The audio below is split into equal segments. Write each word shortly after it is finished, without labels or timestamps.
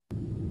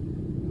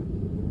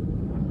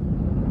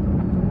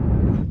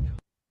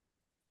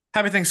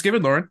Happy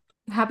Thanksgiving, Lauren.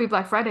 Happy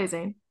Black Friday,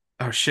 Zane.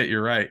 Oh shit,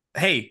 you're right.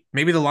 Hey,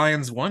 maybe the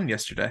Lions won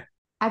yesterday.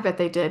 I bet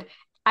they did.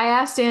 I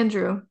asked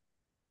Andrew,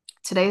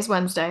 today's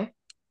Wednesday.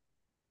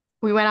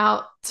 We went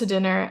out to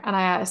dinner and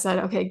I said,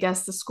 okay,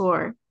 guess the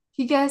score.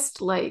 He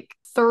guessed like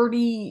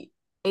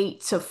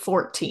 38 to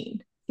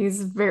 14.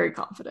 He's very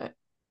confident.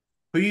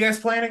 Who you guys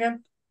playing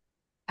again?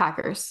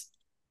 Packers.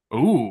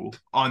 Ooh,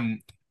 on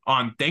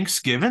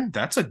Thanksgiving?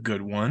 That's a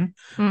good one.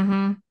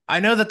 Mm-hmm. I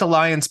know that the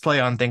Lions play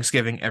on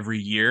Thanksgiving every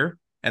year,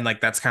 and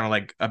like that's kind of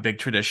like a big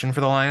tradition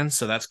for the Lions,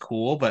 so that's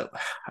cool. But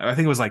I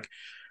think it was like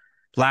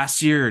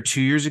last year or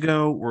 2 years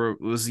ago, where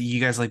it was you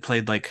guys like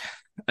played like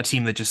a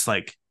team that just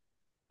like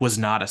was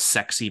not a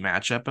sexy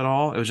matchup at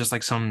all. It was just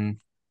like some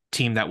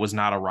team that was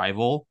not a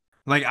rival.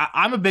 Like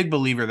I'm a big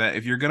believer that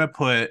if you're gonna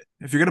put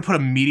a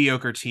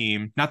mediocre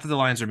team, not that the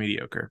Lions are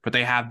mediocre, but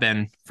they have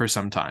been for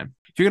some time.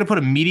 If you're gonna put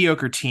a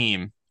mediocre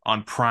team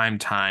on prime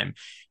time,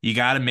 you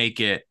got to make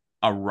it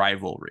a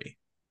rivalry.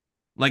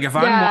 Like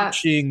Yeah,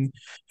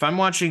 if I'm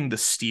watching the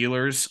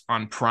Steelers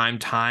on prime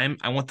time,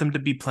 I want them to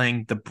be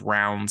playing the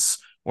Browns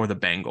or the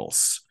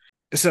Bengals.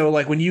 So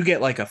like when you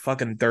get like a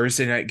fucking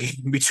Thursday night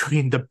game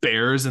between the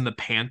Bears and the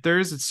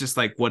Panthers, it's just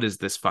like what is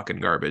this fucking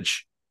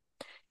garbage?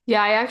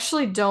 yeah, I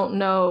actually don't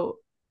know.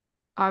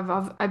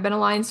 I've been a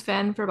Lions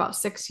fan for about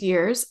 6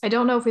 years. I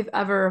don't know if we've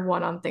ever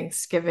won on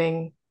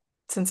Thanksgiving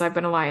since I've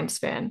been a Lions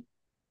fan.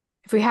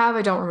 If we have,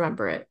 I don't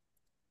remember it.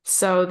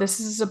 So this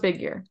is a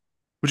big year.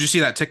 Would you see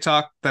that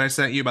TikTok that I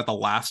sent you about the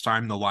last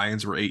time the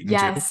Lions were 8-2?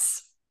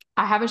 Yes.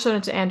 I haven't shown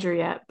it to Andrew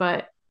yet,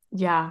 but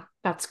yeah,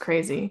 that's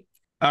crazy.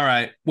 All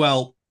right.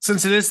 Well,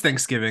 since it is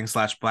Thanksgiving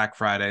slash Black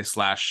Friday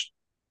slash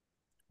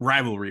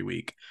rivalry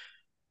week,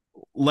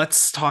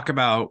 let's talk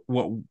about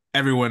what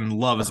everyone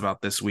loves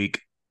about this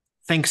week.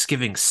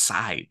 Thanksgiving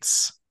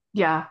sides.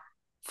 Yeah.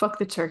 Fuck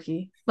the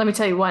turkey. Let me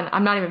tell you one,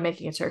 I'm not even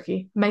making a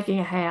turkey. I'm making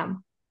a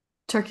ham.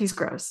 Turkey's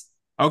gross.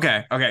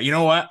 Okay, okay. You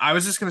know what? I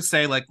was just gonna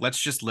say, like, let's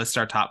just list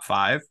our top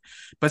five.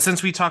 But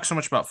since we talk so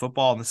much about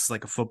football and this is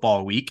like a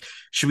football week,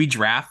 should we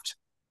draft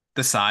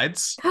the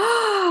sides?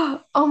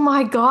 Oh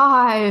my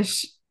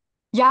gosh.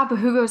 Yeah, but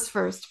who goes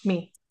first?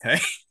 Me. Okay.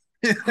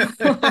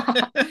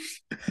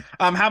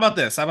 How about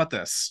this? How about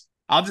this?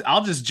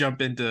 I'll just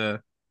jump into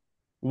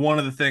one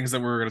of the things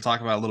that we're going to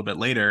talk about a little bit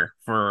later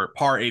for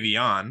Par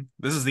Avion.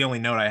 This is the only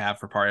note I have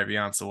for Par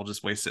Avion, so we'll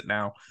just waste it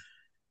now.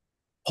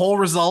 Poll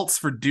results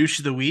for douche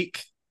of the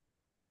week: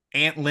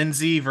 Aunt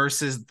Lindsay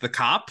versus the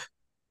cop.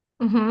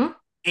 Hmm.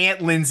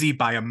 Aunt Lindsay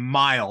by a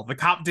mile. The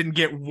cop didn't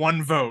get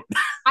one vote.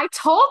 I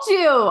told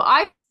you.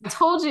 I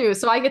told you.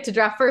 So I get to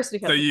draft first So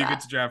because of you get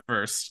that. to draft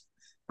first.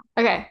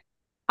 Okay.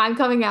 I'm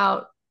coming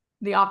out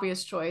the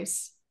obvious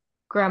choice.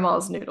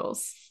 Grandma's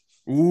noodles.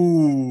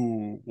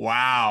 Ooh,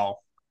 wow.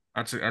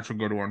 That's a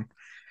good one.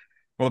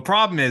 Well, the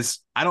problem is,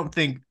 I don't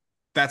think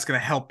that's going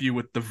to help you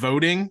with the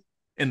voting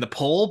in the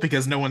poll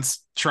because no one's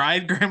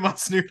tried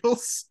grandma's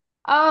noodles.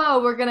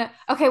 Oh, we're gonna.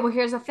 Okay, well,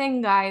 here's the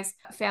thing, guys.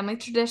 Family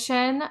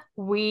tradition.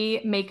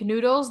 We make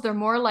noodles. They're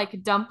more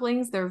like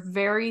dumplings. They're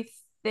very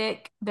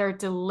thick. They're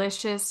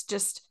delicious.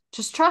 Just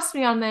trust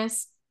me on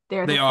this.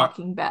 They're the They are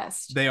fucking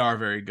best. they are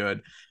very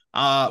good.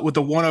 With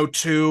the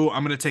 102,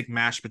 I'm gonna take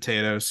mashed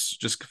potatoes.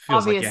 Just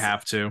feels like you Obvious.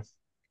 have to.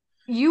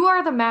 You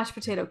are the mashed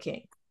potato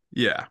king.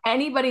 Yeah,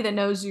 Anybody that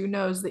knows you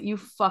knows that you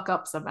fuck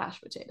up some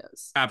mashed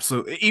potatoes.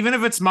 absolutely. Even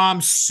if it's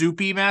mom's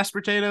soupy mashed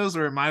potatoes,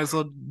 or it might as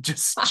well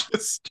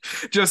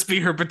just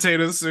be her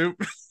potato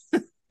soup.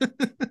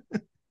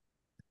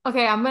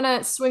 Okay, I'm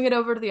gonna swing it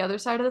over to the other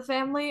side of the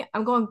family.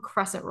 I'm going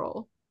crescent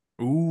roll.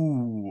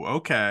 Ooh,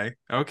 okay,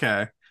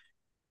 okay.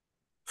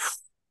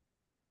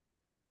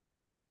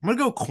 I'm gonna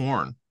go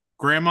corn.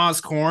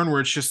 Grandma's corn,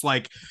 where it's just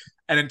like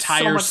an So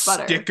entire much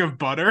stick butter. of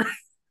butter.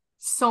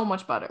 So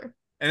much butter.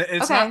 And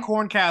it's not Okay,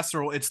 corn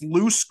casserole, it's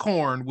loose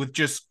corn with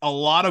just a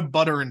lot of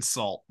butter and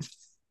salt.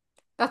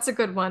 that's a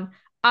good one.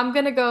 I'm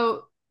gonna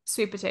go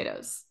sweet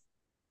potatoes.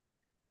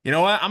 You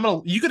know what?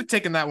 You could have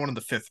taken that one in the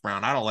fifth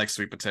round. I don't like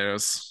sweet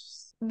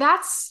potatoes.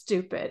 That's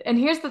stupid. And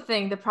here's the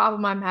thing, the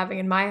problem I'm having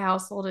in my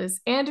household is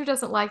Andrew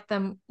doesn't like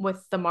them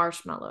with the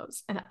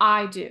marshmallows, and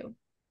I do.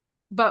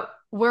 But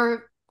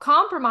we're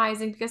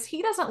compromising because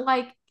he doesn't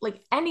like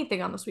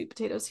anything on the sweet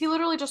potatoes. He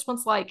literally just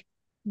wants like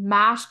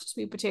mashed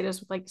sweet potatoes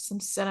with like some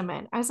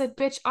cinnamon. I said,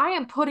 "Bitch, I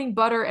am putting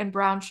butter and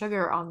brown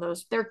sugar on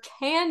those. They're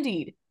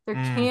candied. They're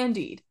Mm.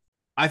 candied."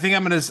 I think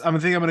I'm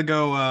gonna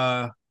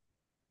go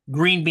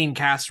green bean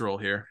casserole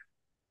here.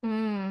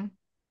 Mm,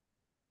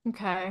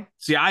 okay.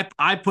 See,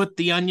 I put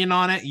the onion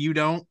on it. You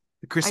don't.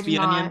 The I do crispy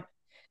onion. not.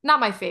 Not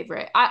my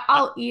favorite. I,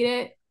 I'll eat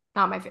it.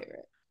 Not my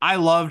favorite. I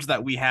loved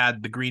that we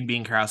had the green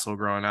bean casserole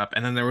growing up,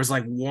 and then there was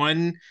like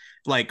one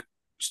like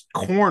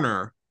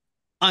corner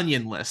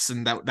onionless,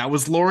 and that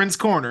was Lauren's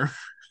corner.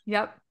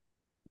 Yep.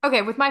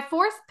 Okay, with my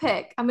fourth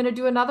pick, I'm gonna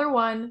do another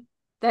one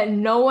that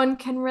no one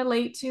can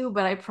relate to,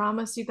 but I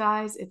promise you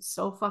guys, it's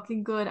so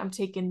fucking good. I'm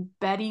taking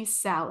Betty's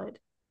salad.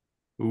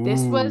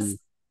 This Ooh. was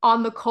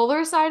on the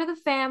Kohler side of the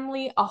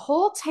family, a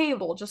whole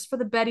table just for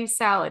the Betty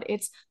salad.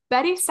 It's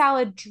Betty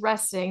salad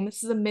dressing.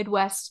 This is a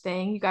Midwest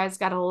thing. You guys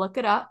got to look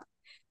it up.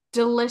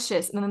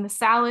 delicious. And then the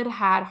salad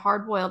had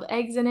hard-boiled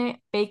eggs in it,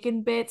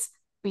 bacon bits,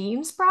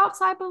 bean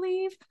sprouts, I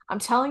believe. I'm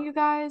telling you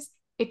guys,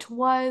 it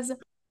was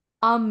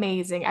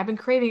amazing. I've been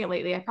craving it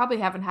lately. I probably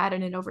haven't had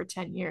it in over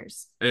 10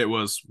 years. It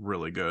was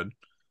really good.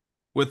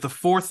 With the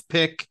fourth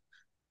pick,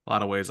 a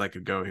lot of ways I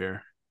could go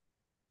here.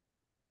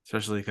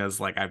 Especially because,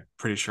 like, I'm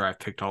pretty sure I've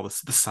picked all the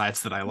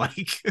sides that I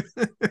like.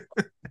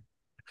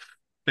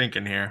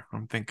 Thinking here.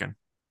 I'm thinking.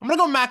 I'm gonna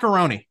go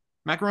macaroni.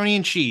 Macaroni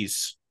and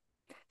cheese.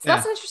 So Yeah.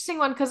 that's an interesting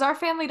one because our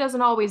family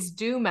doesn't always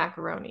do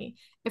macaroni.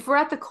 If we're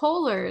at the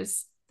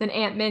Kohlers, then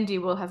Aunt Mindy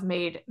will have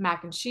made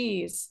mac and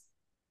cheese.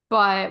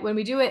 But when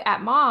we do it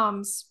at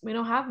mom's, we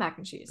don't have mac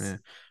and cheese. Yeah.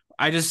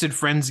 I just did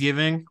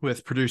Friendsgiving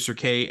with producer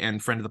Kate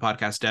and friend of the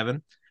podcast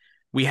Devin.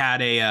 We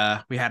had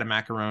a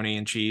macaroni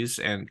and cheese,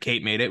 and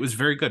Kate made it. It was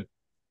very good.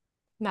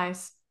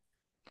 Nice.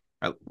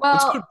 All right,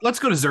 Well, let's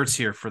go desserts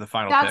here for the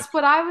final pick. that's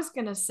what I was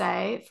gonna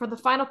say for the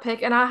final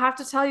pick. And I have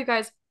to tell you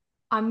guys,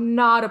 I'm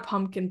not a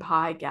pumpkin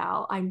pie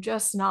gal. I'm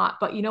just not.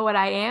 But you know what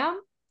I am?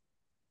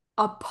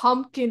 A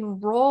pumpkin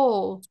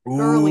roll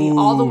girly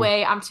all the Ooh.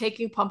 way. I'm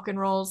taking pumpkin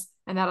rolls,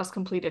 and that has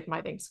completed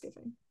my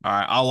Thanksgiving. All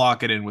right, I'll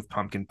lock it in with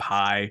pumpkin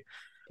pie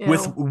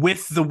with Ew.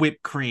 the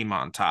whipped cream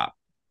on top.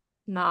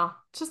 Nah,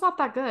 it's just not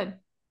that good.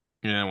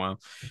 Yeah, well.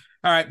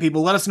 All right,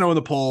 people, let us know in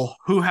the poll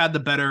who had the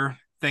better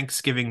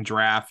Thanksgiving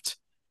draft.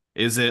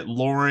 Is it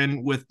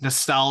Lauren with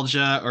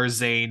nostalgia or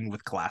Zane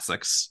with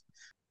classics?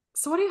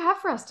 So what do you have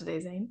for us today,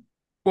 Zane?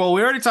 Well,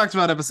 we already talked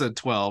about episode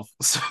 12,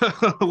 so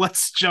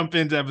let's jump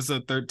into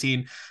episode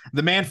 13,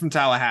 The Man from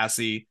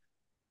Tallahassee.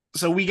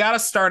 So we got to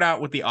start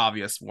out with the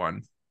obvious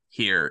one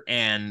here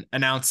and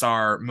announce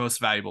our most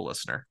valuable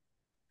listener.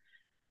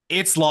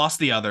 It's Lost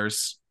the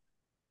Others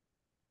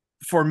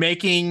for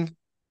making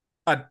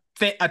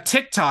a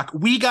TikTok.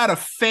 We got a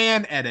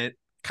fan edit,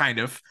 kind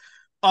of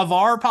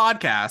our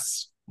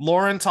podcast.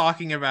 Lauren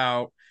talking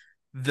about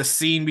the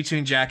scene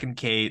between Jack and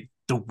Kate,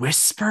 the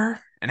whisper,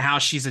 and how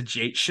she's a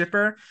Jake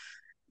shipper.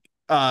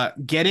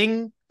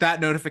 Getting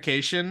that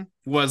notification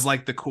was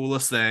like the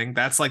coolest thing.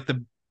 That's like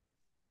the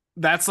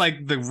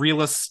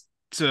realest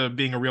to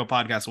being a real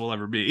podcast will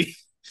ever be,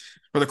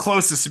 or the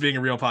closest to being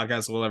a real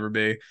podcast will ever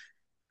be.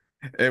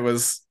 It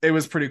was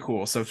pretty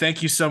cool. So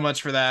thank you so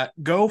much for that.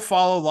 Go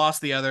follow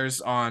Lost the Others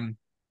on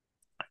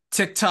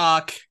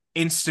TikTok,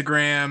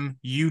 Instagram,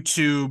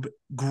 YouTube.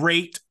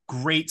 Great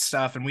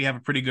stuff, and we have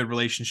a pretty good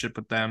relationship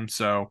with them.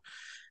 So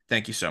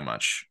thank you so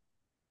much.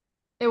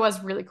 It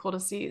was really cool to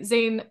see.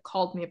 Zane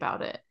called me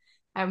about it.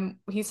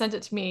 He sent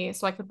it to me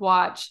so I could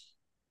watch.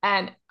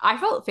 And I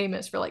felt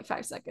famous for like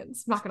 5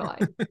 seconds. I'm not gonna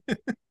lie.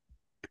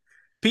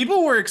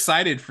 People were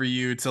excited for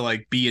you to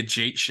like be a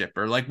Jake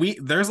shipper. Like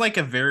there's like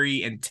a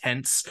very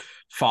intense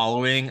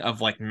following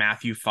of like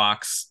Matthew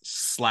Fox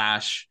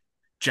slash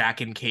Jack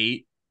and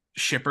Kate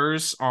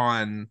shippers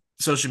on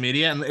social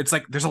media, and it's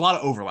like there's a lot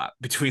of overlap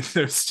between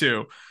those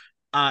two.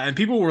 And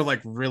people were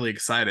like really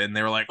excited, and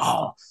they were like,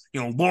 "Oh,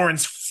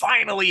 Lauren's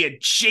finally a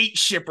Jake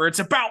shipper. It's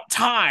about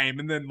time."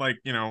 And then like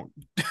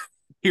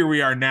here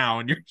we are now,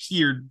 and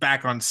you're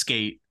back on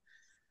skate.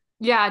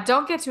 Yeah,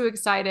 don't get too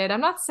excited.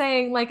 I'm not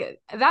saying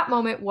like that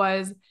moment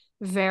was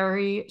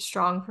very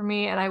strong for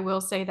me. And I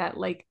will say that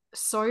like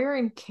Sawyer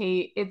and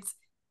Kate,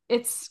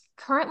 it's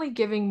currently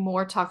giving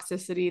more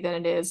toxicity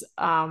than it is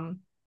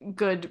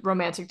good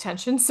romantic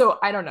tension. So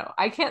I don't know.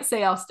 I can't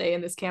say I'll stay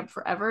in this camp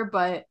forever,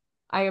 but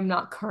I am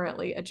not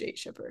currently a Jake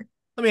shipper.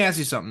 Let me ask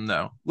you something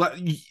though.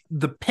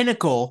 The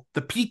pinnacle,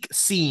 the peak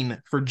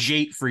scene for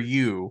Jake for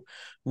you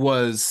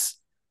was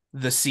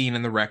the scene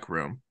in the rec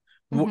room.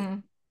 Mm-hmm.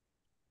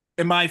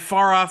 Am I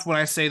far off when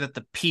I say that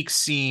the peak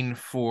scene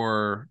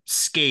for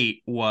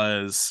Skate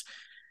was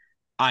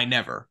I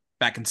Never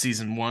back in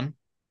season 1?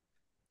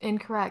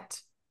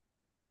 Incorrect.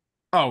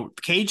 Oh,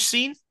 cage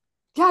scene?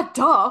 Yeah,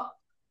 duh.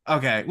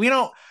 Okay.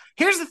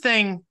 Here's the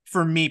thing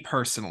for me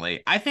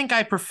personally. I think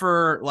I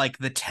prefer like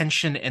the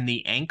tension and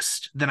the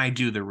angst than I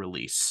do the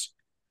release.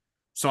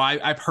 So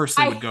I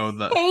personally would I go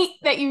the hate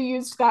that you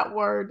used that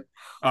word.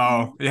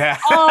 Oh, yeah.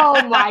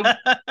 Oh my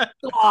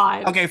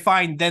God. Okay,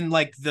 fine. Then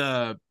like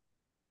the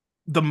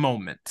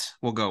moment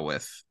we'll go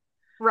with.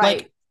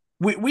 Right.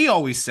 Like we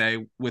always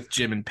say with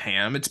Jim and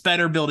Pam, it's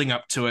better building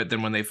up to it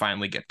than when they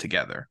finally get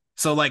together.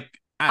 So like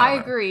I I don't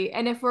know. agree.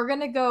 And if we're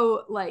gonna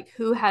go like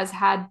who has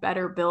had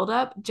better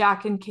buildup,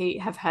 Jack and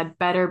Kate have had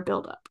better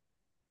buildup.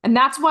 And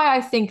that's why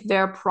I think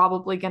they're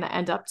probably gonna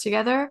end up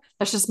together.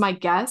 That's just my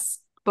guess.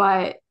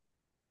 But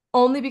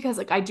only because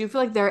like I do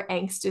feel like their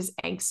angst is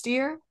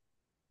angstier.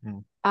 Hmm.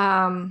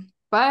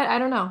 But I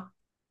don't know.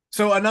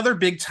 So another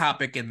big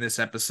topic in this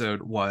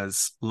episode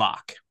was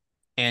Locke.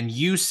 And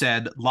you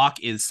said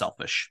Locke is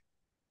selfish.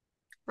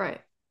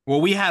 Right.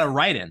 Well, we had a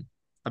write-in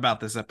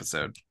about this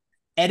episode.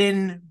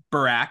 Eden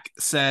Barak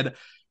said,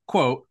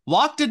 quote,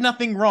 Locke did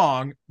nothing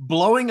wrong.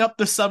 Blowing up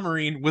the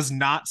submarine was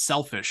not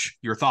selfish.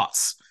 Your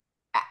thoughts?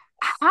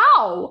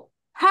 How?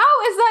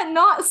 How is that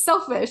not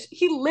selfish?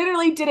 He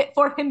literally did it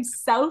for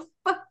himself.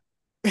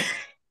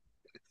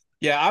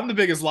 Yeah, I'm the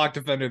biggest Locke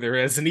defender there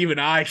is, and even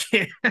I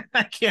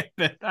can't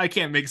I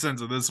can't make sense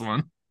of this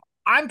one.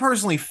 I'm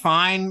personally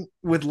fine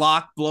with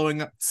Locke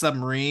blowing up the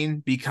submarine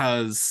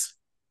because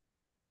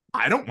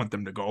I don't want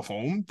them to go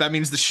home. That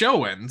means the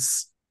show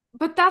ends.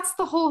 But that's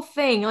the whole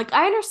thing. Like,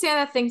 I understand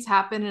that things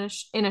happen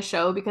in a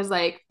show because,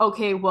 like,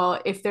 okay,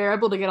 well, if they're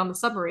able to get on the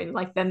submarine,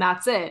 like, then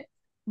that's it.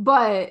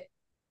 But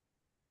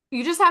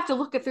you just have to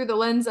look it through the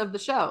lens of the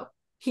show.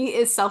 He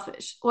is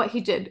selfish. What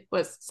he did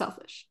was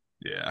selfish.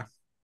 Yeah.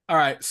 All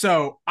right.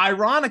 So,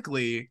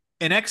 ironically,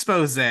 in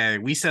expose,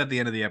 we said at the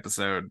end of the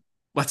episode,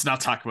 let's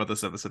not talk about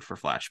this episode for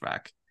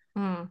flashback.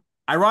 Mm,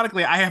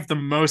 Ironically, I have the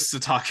most to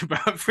talk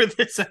about for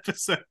this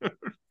episode.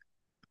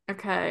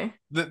 okay.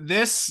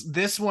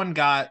 This one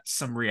got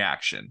some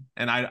reaction,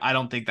 and I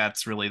don't think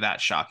that's really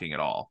that shocking at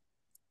all.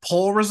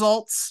 Poll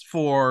results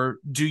for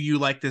do you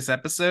like this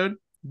episode?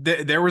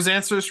 There was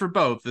answers for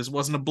both. This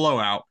wasn't a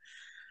blowout,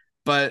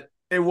 but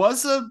it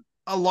was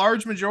a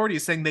large majority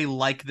saying they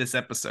like this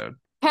episode.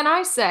 Can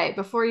I say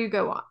before you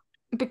go on,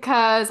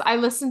 because I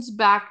listened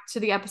back to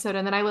the episode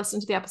and then I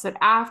listened to the episode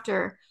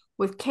after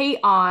with Kate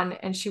on,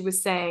 and she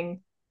was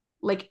saying,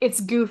 like, it's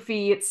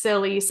goofy, it's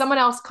silly. Someone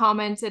else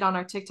commented on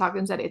our TikTok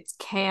and said it's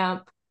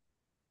camp.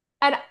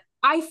 And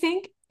I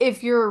think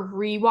if you're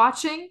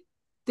rewatching,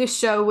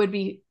 this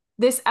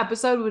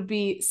episode would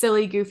be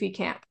silly, goofy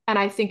camp. And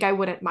I think I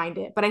wouldn't mind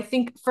it. But I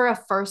think for a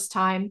first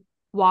time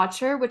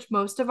watcher, which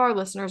most of our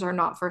listeners are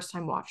not first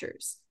time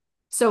watchers.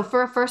 So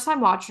for a first time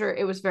watcher,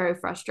 it was very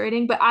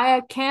frustrating, but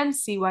I can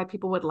see why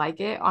people would like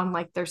it on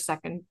like their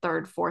second,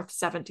 third, fourth,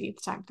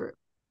 17th time through.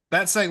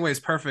 That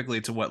segues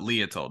perfectly to what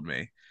Leah told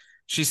me.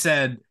 She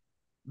said,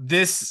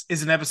 this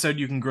is an episode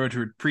you can grow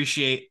to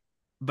appreciate,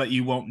 but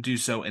you won't do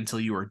so until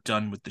you are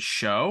done with the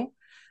show.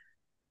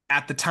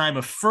 At the time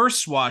of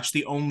first watch,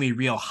 the only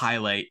real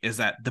highlight is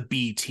that the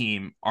B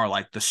team are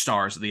like the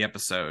stars of the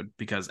episode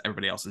because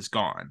everybody else is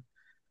gone.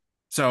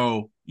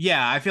 So,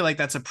 yeah, I feel like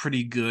that's a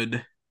pretty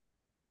good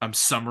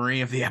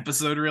summary of the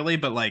episode, really.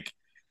 But like,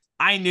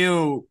 I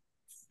knew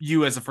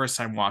you as a first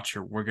time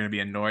watcher were going to be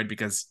annoyed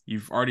because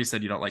you've already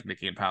said you don't like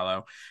Nikki and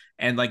Paolo,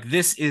 and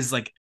this is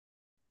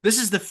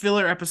the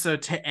filler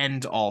episode to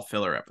end all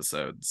filler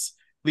episodes.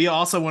 Leah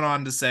also went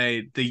on to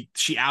say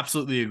she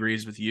absolutely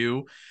agrees with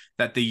you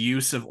that the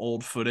use of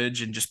old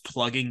footage and just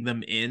plugging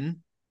them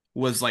in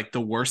was like the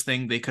worst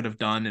thing they could have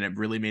done, and it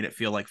really made it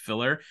feel like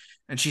filler.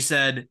 And she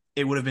said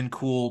it would have been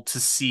cool to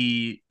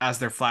see as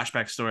their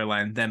flashback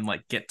storyline them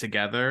like get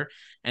together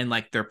and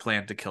like their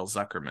plan to kill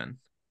Zuckerman.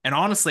 And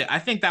honestly, I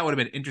think that would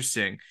have been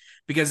interesting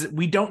because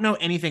we don't know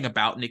anything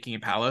about Nikki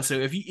and Paolo. So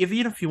if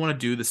you want to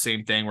do the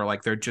same thing where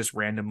like they're just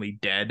randomly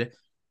dead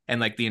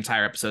and like the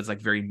entire episode's like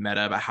very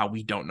meta about how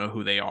we don't know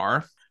who they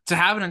are, to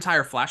have an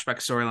entire flashback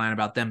storyline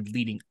about them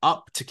leading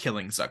up to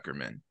killing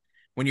Zuckerman,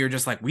 when you're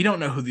just like, we don't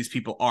know who these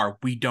people are,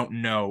 we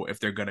don't know if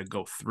they're gonna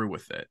go through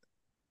with it.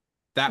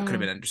 That could have Mm,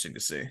 been interesting to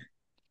see.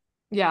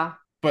 yeah.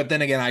 But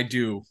then again, I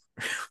do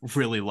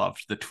really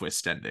loved the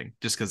twist ending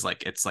just because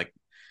like it's like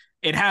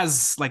it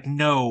has like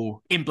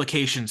no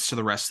implications to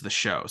the rest of the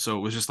show. So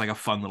it was just like a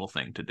fun little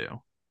thing to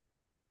do.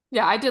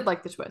 Yeah, I did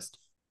like the twist.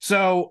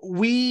 So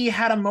we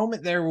had a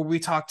moment there where we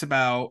talked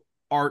about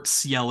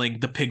Arts yelling,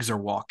 the pigs are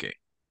walking.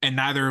 And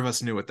neither of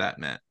us knew what that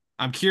meant.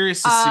 I'm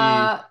curious to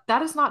see.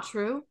 That is not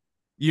true.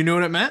 You knew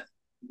what it meant?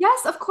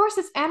 Yes, of course,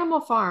 it's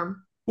Animal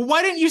Farm. Well,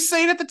 why didn't you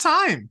say it at the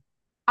time?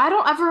 I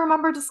don't ever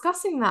remember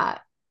discussing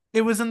that.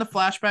 It was in the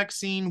flashback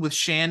scene with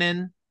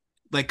Shannon,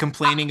 like I,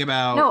 complaining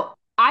about. no,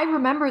 I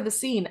remember the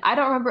scene. I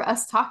don't remember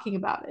us talking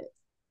about it.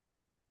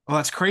 Well,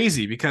 that's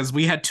crazy because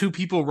we had two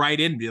people write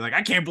in and be like,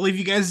 I can't believe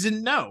you guys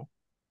didn't know.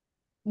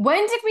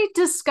 When did we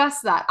discuss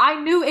that? I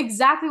knew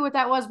exactly what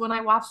that was when I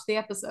watched the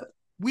episode.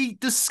 We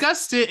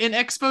discussed it in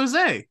expose.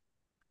 Well,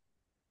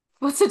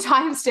 What's the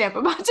timestamp?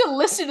 I'm about to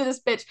listen to this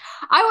bitch.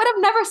 I would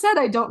have never said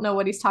I don't know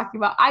what he's talking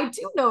about. I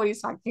do know what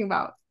he's talking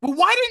about.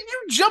 why didn't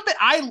you jump it?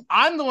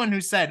 I'm the one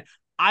who said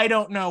I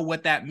don't know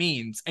what that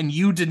means, and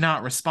you did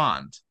not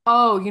respond.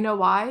 Oh, you know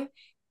why?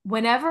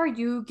 Whenever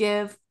you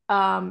give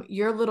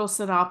your little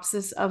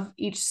synopsis of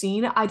each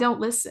scene, I don't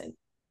listen.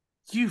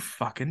 You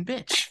fucking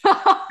bitch.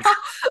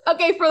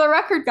 Okay, for the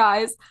record,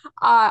 guys,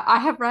 I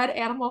have read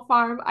Animal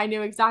Farm. I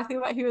knew exactly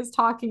what he was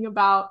talking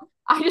about.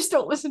 I just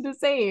don't listen to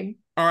Zane.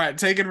 All right,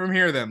 take it from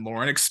here then,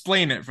 Lauren.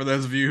 Explain it for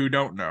those of you who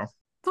don't know.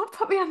 Don't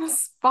put me on the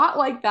spot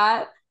like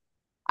that.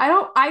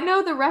 I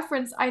know the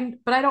reference,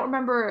 but I don't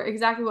remember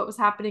exactly what was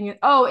happening.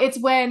 Oh, it's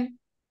when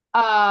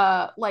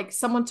like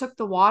someone took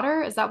the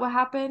water. Is that what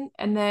happened?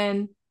 And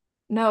then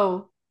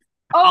no.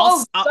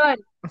 I'll Gun.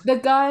 The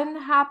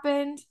gun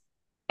happened.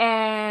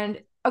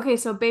 And okay,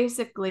 so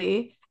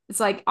basically, it's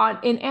like on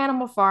in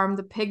Animal Farm,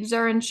 the pigs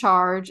are in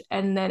charge,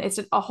 and then it's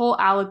a whole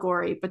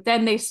allegory. But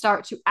then they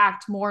start to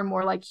act more and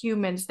more like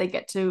humans. They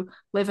get to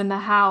live in the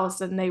house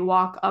and they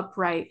walk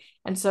upright.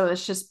 And so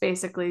it's just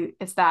basically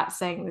it's that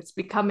saying it's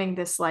becoming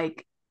this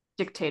like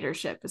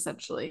dictatorship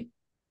essentially.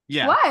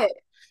 Yeah, What?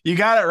 you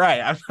got it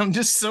right. I'm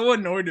just so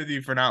annoyed with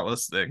you for not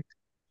listening.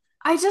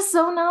 I just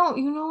don't know.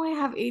 You know I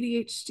have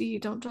ADHD.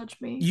 Don't judge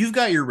me. You've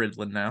got your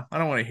Ritalin now. I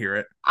don't want to hear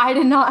it. I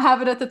did not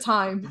have it at the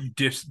time. You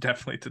just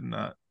definitely did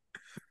not.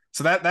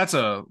 So that's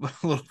a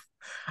little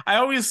I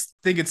always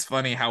think it's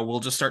funny how we'll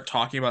just start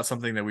talking about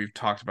something that we've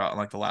talked about in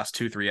like the last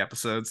 2-3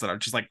 episodes that are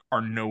just like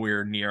are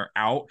nowhere near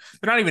out.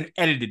 They're not even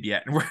edited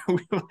yet. And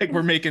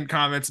we're making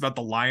comments about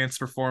the Lions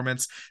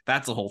performance.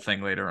 That's a whole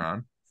thing later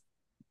on.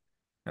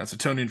 So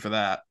tune in for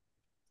that.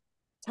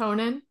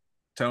 Tonin.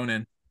 Tone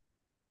in.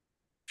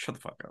 Shut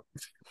the fuck up.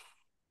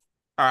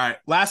 All right,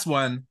 last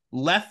one.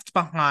 Left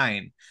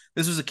Behind.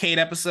 This was a Kate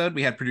episode.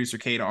 We had producer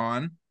Kate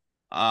on.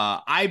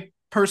 I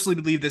personally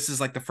believe this is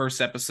like the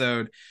first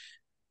episode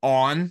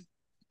on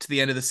to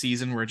the end of the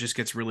season where it just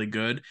gets really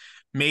good.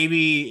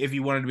 Maybe if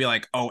you wanted to be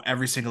like, oh,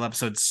 every single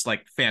episode's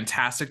like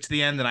fantastic to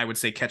the end, then I would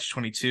say Catch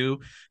 22.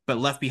 But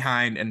Left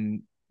Behind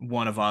and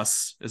One of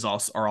Us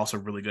are also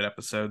really good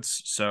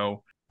episodes.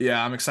 So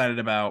yeah, I'm excited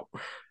about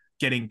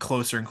getting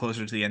closer and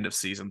closer to the end of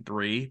season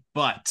 3.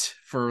 But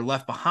for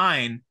Left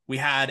Behind, we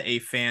had a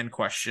fan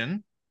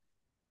question.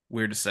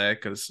 Weird to say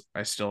because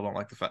I still don't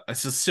like the fact.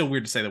 It's just still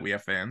weird to say that we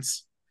have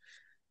fans.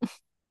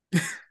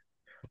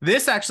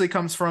 This actually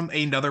comes from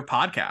another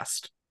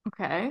podcast.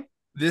 Okay.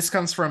 This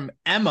comes from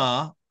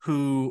Emma,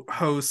 who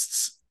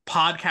hosts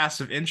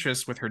Podcast of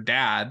Interest with her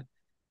dad.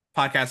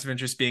 Podcast of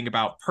Interest being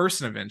about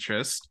Person of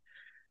Interest.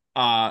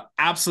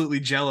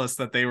 Absolutely jealous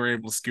that they were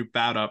able to scoop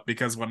that up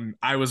because when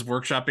I was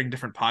workshopping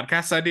different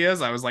podcast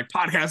ideas, I was like,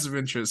 Podcast of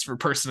Interest for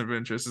Person of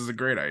Interest is a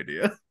great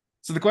idea.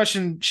 So the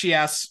question she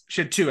asked,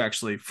 she had two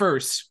actually.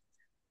 First,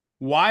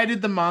 why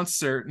did the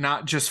monster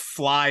not just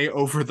fly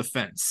over the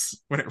fence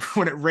when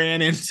it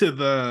ran into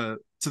the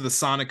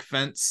Sonic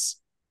fence?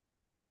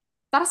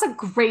 That is a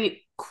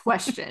great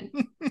question.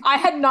 I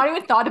had not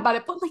even thought about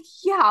it, but like,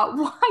 yeah,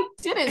 why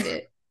didn't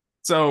it?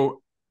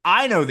 So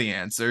I know the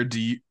answer.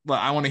 Do you? Well,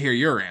 I want to hear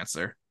your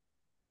answer.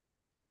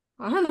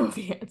 I don't know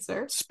the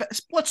answer.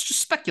 Let's just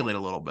speculate a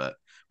little bit.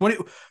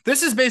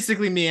 This is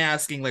basically me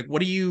asking, like, what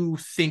do you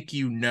think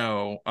you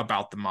know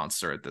about the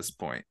monster at this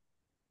point?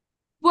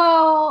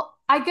 Well,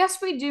 I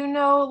guess we do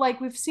know,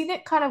 like, we've seen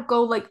it kind of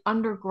go like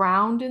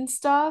underground and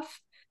stuff.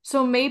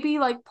 So maybe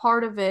like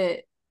part of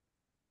it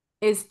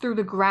is through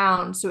the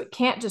ground, so it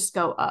can't just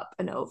go up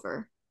and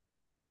over.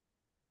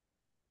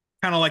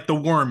 Kind of like the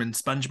worm in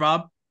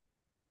SpongeBob,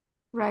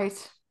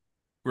 Right.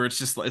 where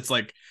it's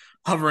like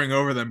hovering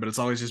over them, but it's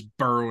always just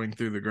burrowing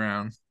through the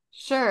ground.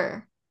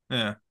 Sure.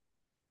 Yeah.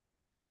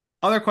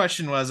 Other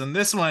question was, and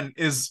this one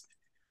is,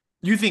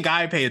 you think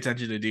I pay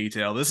attention to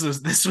detail? This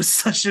was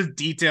such a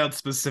detailed,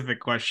 specific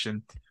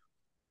question.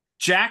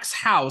 Jack's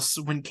house,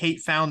 when Kate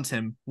found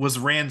him, was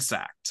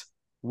ransacked.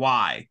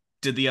 Why?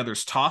 Did the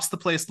others toss the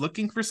place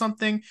looking for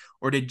something,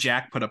 or did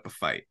Jack put up a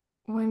fight?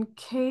 When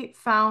Kate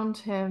found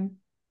him,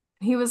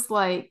 he was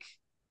like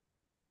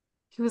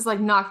he was like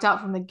knocked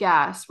out from the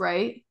gas,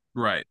 right?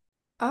 Right.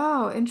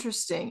 Oh,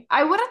 interesting.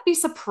 I wouldn't be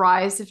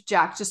surprised if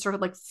Jack just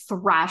started like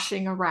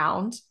thrashing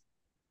around,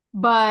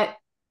 but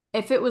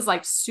if it was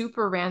like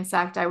super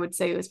ransacked, I would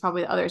say it was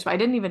probably the others, but I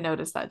didn't even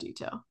notice that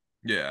detail.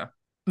 Yeah.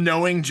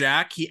 Knowing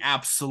Jack, he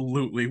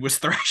absolutely was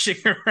thrashing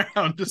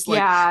around, just like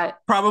Yeah,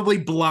 probably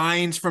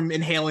blind from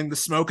inhaling the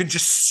smoke and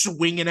just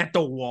swinging at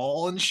the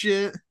wall and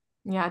shit.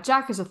 yeah,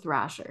 Jack is a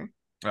thrasher.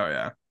 Oh,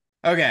 yeah.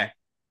 Okay.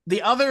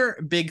 The other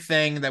big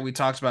thing that we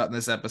talked about in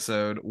this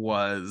episode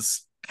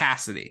was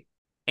Cassidy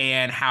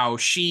and how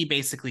she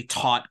basically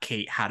taught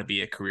Kate how to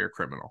be a career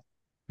criminal.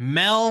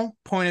 Mel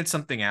pointed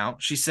something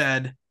out. She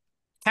said,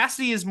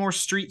 Cassidy is more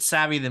street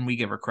savvy than we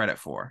give her credit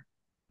for.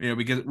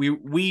 Because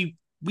we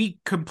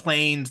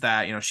complained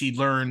that, she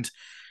learned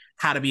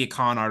how to be a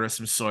con artist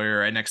from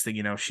Sawyer, and next thing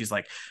you know, she's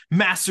like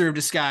master of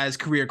disguise,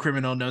 career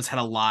criminal, knows how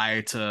to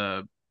lie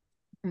to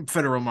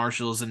federal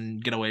marshals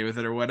and get away with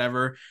it or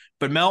whatever.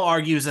 But Mel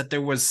argues that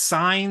there was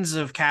signs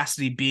of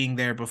Cassidy being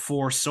there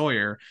before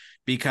Sawyer,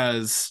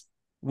 because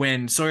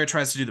when Sawyer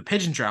tries to do the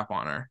pigeon trap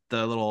on her,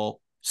 the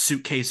little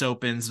suitcase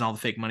opens and all the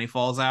fake money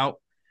falls out,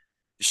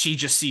 she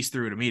just sees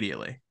through it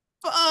immediately.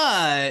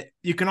 But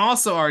you can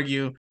also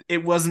argue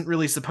it wasn't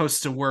really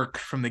supposed to work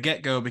from the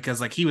get-go because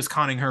like he was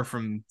conning her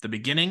from the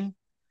beginning.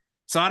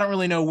 So I don't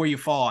really know where you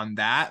fall on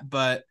that,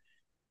 but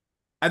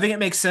I think it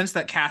makes sense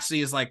that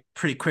Cassidy is like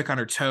pretty quick on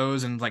her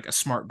toes and like a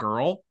smart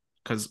girl,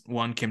 because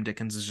one, Kim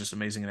Dickens is just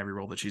amazing in every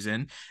role that she's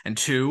in, and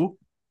two,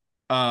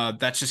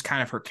 that's just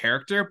kind of her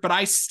character. But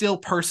I still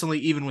personally,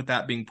 even with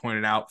that being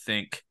pointed out,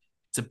 think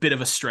it's a bit of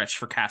a stretch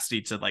for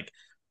Cassidy to like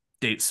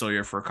date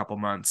Sawyer for a couple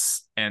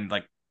months and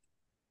like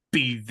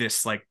be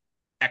this like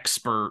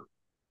expert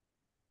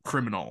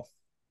criminal.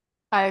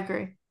 I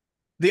agree.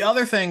 The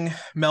other thing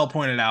Mel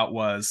pointed out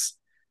was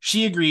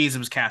she agrees it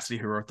was Cassidy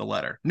who wrote the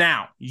letter.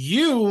 Now,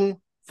 you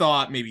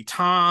thought maybe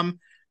Tom,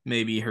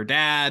 maybe her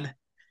dad.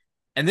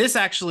 And this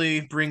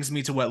actually brings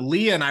me to what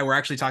Leah and I were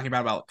actually talking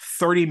about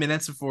 30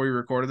 minutes before we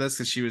recorded this,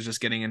 because she was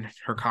just getting in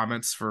her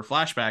comments for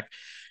Flashback.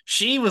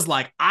 She was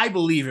like, I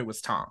believe it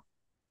was Tom.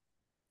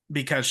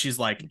 Because she's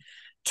like,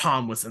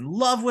 Tom was in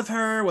love with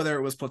her, whether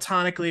it was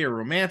platonically or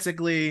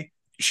romantically.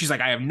 She's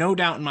like, I have no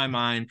doubt in my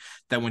mind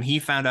that when he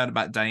found out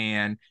about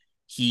Diane,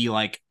 he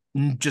like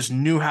just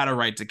knew how to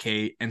write to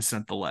Kate and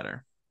sent the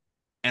letter.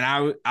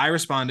 And I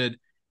responded,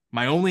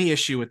 my only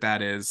issue with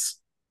that is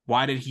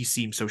Why did he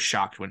seem so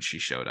shocked when she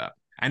showed up?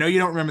 I know you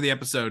don't remember the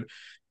episode,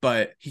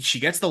 but she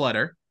gets the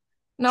letter.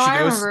 No, She I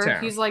goes to remember.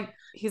 town.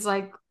 He's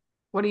like,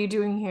 what are you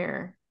doing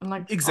here? And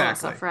like all that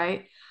Exactly. stuff,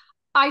 right?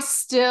 I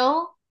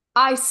still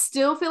I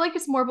still feel like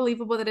it's more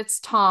believable that it's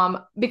Tom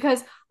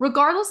because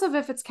regardless of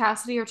if it's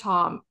Cassidy or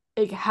Tom,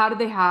 like how did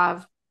they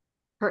have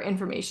her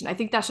information? I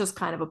think that's just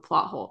kind of a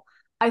plot hole.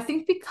 I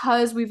think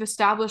because we've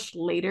established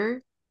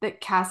later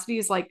that Cassidy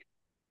is like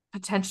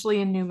potentially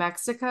in New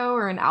Mexico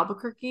or in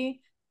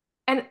Albuquerque,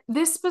 and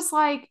this was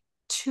like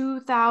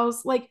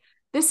 2000, like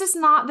this is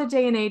not the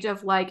day and age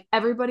of like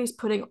everybody's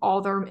putting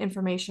all their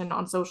information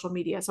on social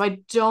media. So I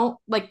don't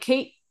like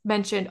Kate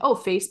mentioned, oh,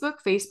 Facebook,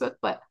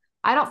 but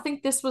I don't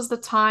think this was the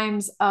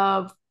times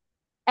of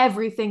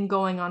everything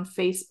going on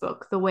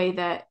Facebook the way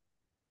that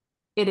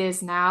it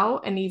is now.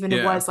 And even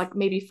it Yeah. was like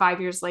maybe 5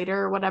 years later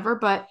or whatever.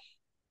 But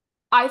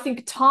I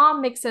think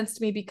Tom makes sense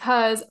to me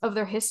because of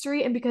their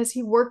history and because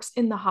he works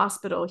in the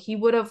hospital. He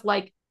would have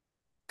like,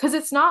 because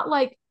it's not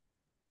like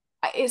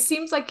it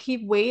seems like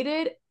he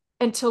waited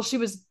until she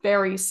was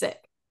very sick.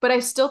 But I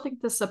still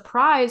think the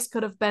surprise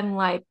could have been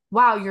like,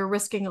 wow, you're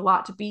risking a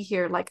lot to be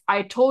here. Like,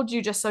 I told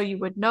you just so you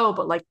would know,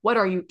 but like, what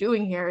are you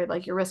doing here?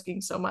 Like, you're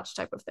risking so much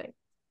type of thing.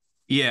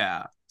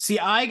 Yeah. See,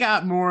 I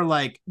got more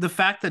like the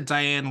fact that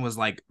Diane was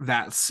like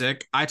that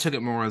sick, I took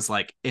it more as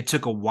like it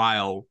took a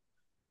while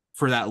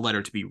for that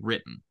letter to be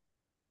written.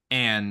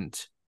 And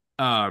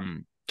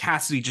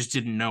Cassidy just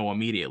didn't know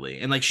immediately.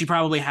 And like she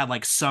probably had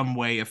like some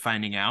way of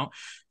finding out.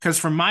 Because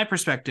from my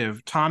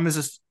perspective, Tom is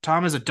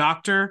a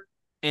doctor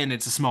and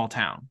it's a small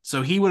town.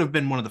 So he would have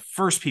been one of the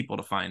first people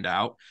to find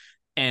out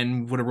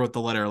and would have wrote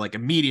the letter like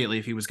immediately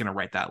if he was gonna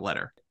write that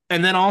letter.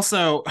 And then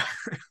also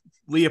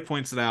Leah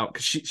points it out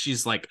because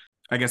she's like,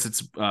 I guess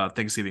it's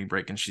Thanksgiving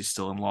break and she's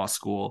still in law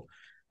school.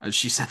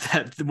 She said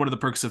that one of the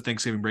perks of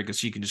Thanksgiving break is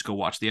she can just go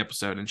watch the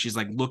episode. And she's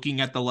like looking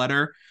at the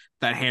letter.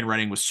 That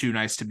handwriting was too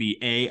nice to be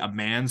a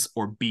man's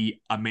or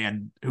b a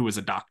man who was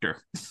a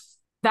doctor.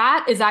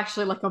 That is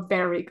actually like a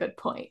very good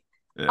point.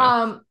 Yeah.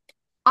 Um,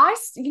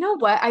 you know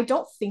what? I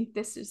don't think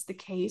this is the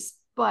case,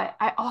 but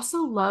I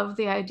also love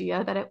the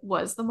idea that it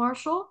was the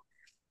marshal.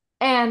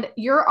 And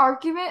your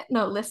argument,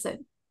 no,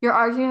 listen, your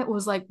argument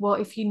was like, well,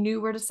 if he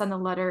knew where to send the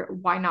letter,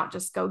 why not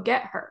just go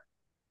get her?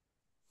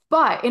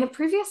 But in a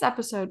previous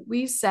episode,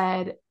 we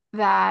said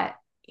that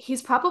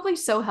he's probably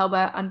so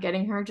hellbent on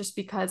getting her just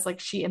because like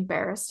she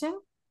embarrassed him.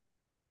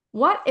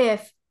 What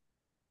if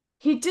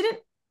he didn't?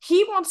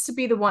 He wants to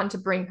be the one to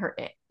bring her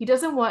in. He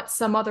doesn't want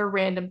some other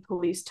random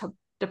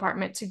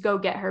department to go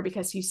get her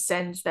because he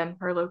sends them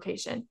her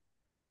location.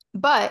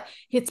 But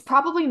it's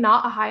probably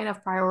not a high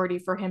enough priority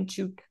for him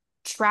to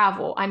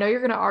travel. I know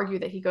you're going to argue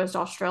that he goes to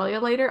Australia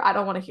later. I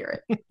don't want to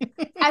hear it.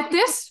 At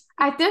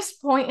this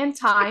point in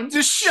time,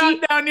 Just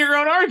shut down your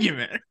own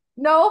argument.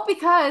 no,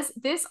 because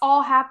this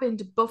all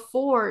happened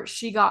before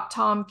she got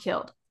Tom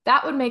killed.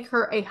 That would make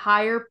her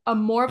a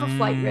more of a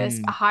flight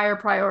risk, a Mm, higher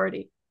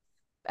priority.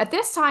 At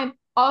this time,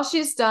 all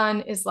she's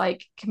done is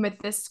like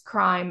commit this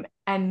crime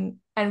and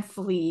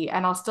flee.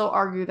 And I'll still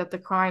argue that the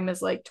crime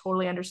is like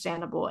totally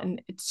understandable,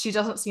 and she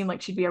doesn't seem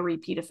like she'd be a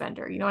repeat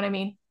offender. You know what I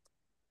mean?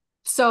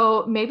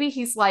 So maybe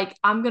he's like,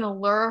 I'm gonna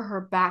lure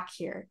her back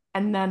here,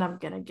 and then I'm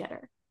gonna get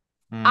her.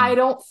 I mm.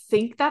 don't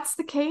think that's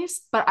the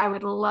case, but I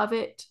would love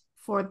it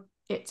for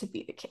it to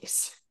be the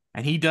case.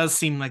 And he does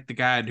seem like the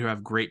guy to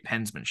have great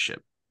pensmanship.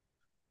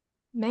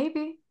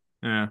 Maybe.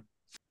 Yeah.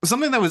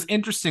 Something that was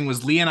interesting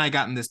was Lee and I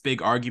got in this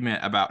big argument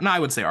about, no, I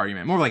would say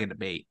argument, more like a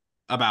debate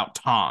about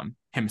Tom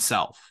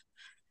himself.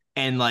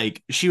 And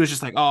like, she was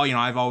just like, oh,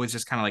 I've always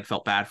just kind of like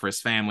felt bad for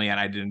his family and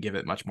I didn't give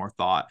it much more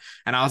thought.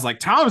 And I was like,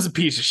 Tom's a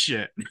piece of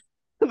shit.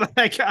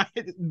 Like, I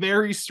had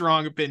very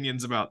strong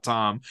opinions about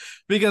Tom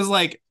because,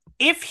 like,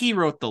 if he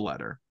wrote the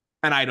letter,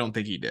 and I don't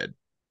think he did,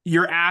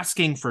 you're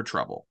asking for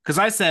trouble. Because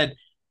I said,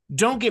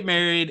 don't get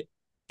married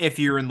if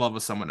you're in love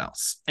with someone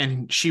else.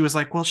 And she was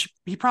like, well,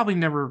 he probably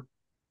never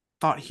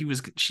thought he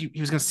was going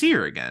to see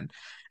her again.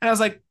 And I was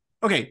like,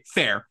 okay,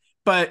 fair.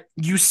 But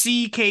you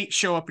see Kate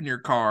show up in your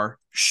car,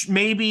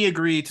 maybe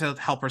agree to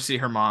help her see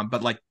her mom,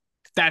 but like,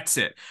 that's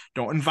it.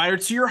 Don't invite her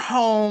to your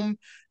home.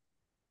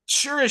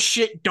 Sure as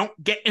shit, don't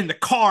get in the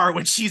car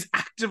when she's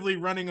actively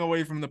running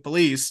away from the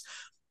police.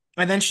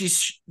 And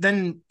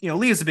then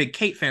Leah's a big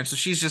Kate fan, so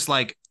she's just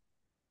like,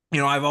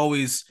 I've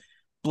always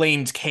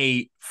blamed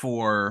Kate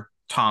for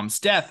Tom's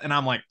death. And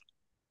I'm like,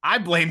 I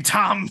blame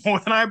Tom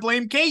more than I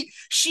blame Kate.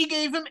 She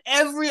gave him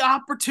every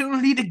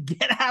opportunity to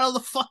get out of the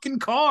fucking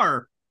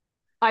car.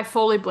 I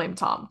fully blame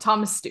Tom.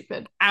 Tom is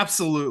stupid.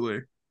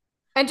 Absolutely.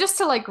 And just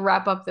to like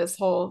wrap up this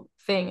whole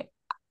thing,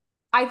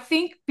 I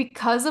think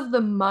because of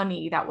the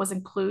money that was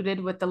included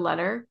with the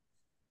letter,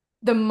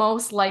 the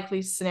most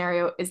likely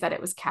scenario is that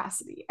it was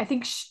Cassidy. I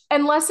think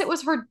unless it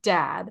was her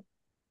dad,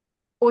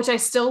 which I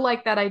still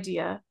like that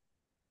idea,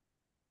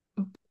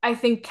 I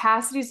think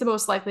Cassidy's the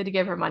most likely to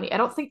give her money. I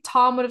don't think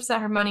Tom would have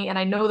sent her money, and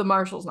I know the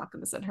marshal's not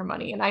going to send her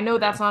money. And I know Yeah.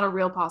 that's not a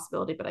real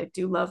possibility, but I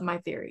do love my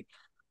theory.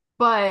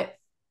 But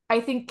I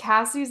think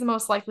Cassidy's the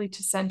most likely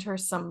to send her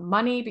some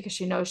money because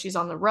she knows she's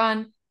on the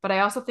run. but I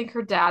also think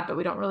her dad, but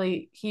we don't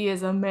really, he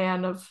is a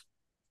man of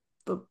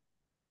the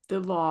the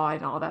law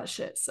and all that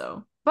shit.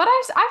 So, but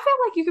I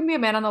feel like you can be a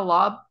man on the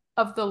law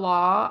of the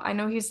law. I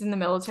know he's in the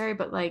military,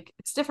 but like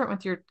it's different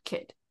with your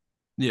kid.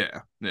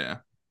 Yeah, yeah.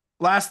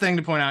 Last thing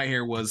to point out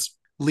here was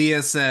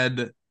Leah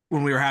said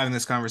when we were having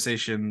this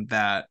conversation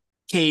that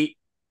Kate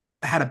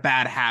had a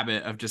bad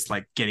habit of just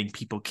like getting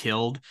people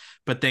killed,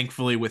 but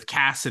thankfully with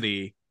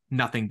Cassidy,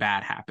 nothing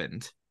bad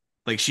happened.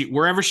 Like she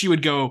wherever she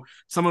would go,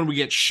 someone would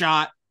get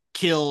shot,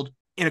 killed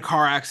in a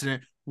car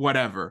accident,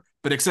 whatever.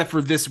 But except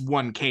for this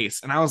one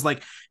case. And I was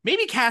like,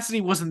 maybe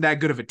Cassidy wasn't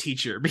that good of a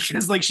teacher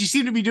because like she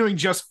seemed to be doing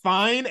just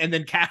fine. And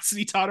then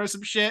Cassidy taught her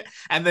some shit.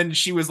 And then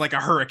she was like a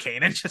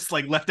hurricane and just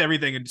like left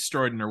everything and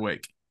destroyed in her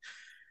wake.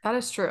 That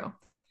is true.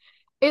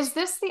 Is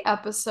this the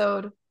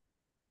episode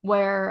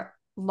where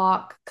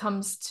Locke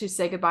comes to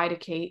say goodbye to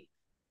Kate?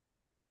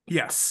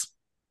 Yes.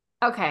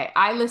 Okay,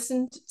 I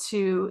listened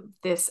to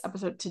this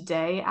episode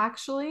today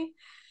actually,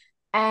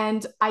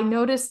 and I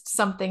noticed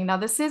something. Now,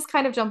 this is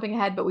kind of jumping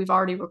ahead, but we've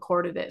already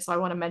recorded it, so I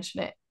want to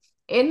mention it.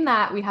 In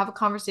that, we have a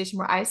conversation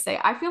where I say,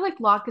 I feel like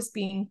Locke is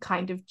being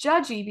kind of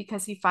judgy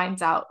because he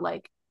finds out,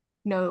 like,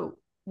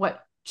 what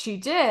she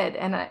did.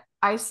 And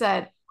I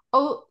said,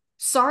 oh,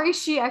 sorry,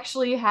 she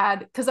actually had,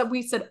 because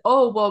we said,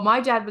 oh, well,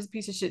 my dad was a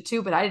piece of shit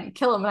too, but I didn't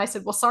kill him. And I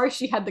said, well, sorry,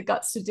 she had the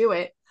guts to do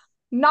it.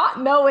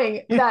 Not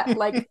knowing that,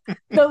 like,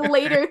 the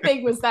later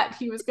thing was that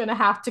he was going to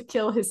have to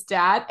kill his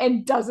dad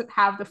and doesn't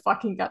have the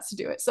fucking guts to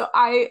do it. So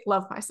I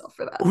love myself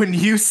for that. When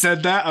you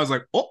said that, I was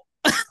like, oh.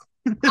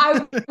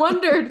 I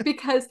wondered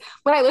because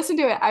when I listened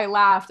to it, I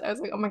laughed. I was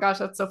like, oh my gosh,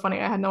 that's so funny.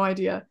 I had no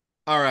idea.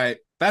 All right.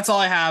 That's all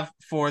I have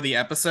for the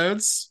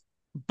episodes.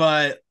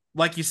 But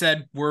like you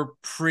said, we're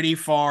pretty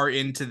far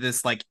into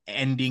this like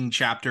ending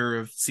chapter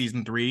of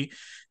season 3.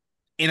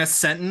 In a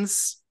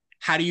sentence,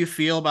 how do you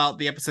feel about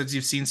the episodes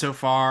you've seen so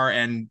far?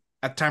 And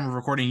at the time of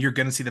recording, you're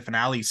going to see the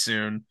finale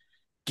soon.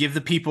 Give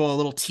the people a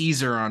little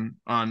teaser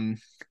on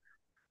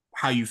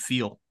how you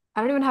feel.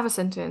 I don't even have a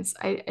sentence.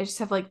 I just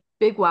have like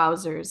big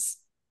wowzers.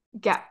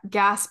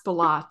 Gasp a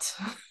lot.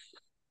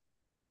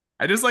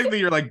 I just like that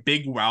you're like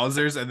big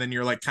wowzers and then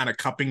you're like kind of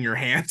cupping your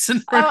hands in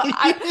front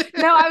Oh, of you.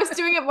 no, I was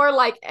doing it more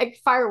like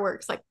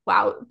fireworks, like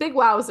wow, big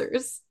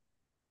wowzers.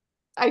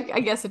 I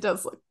guess it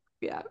does look,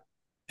 yeah.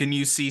 Can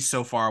you see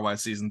so far why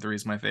season 3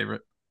 is my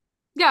favorite?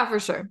 Yeah, for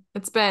sure.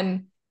 It's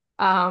been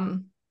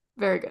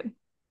very good.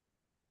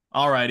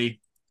 Alrighty.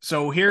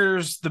 So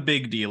here's the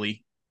big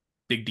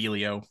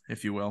dealio,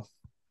 if you will.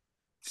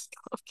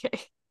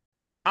 Okay.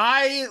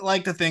 I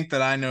like to think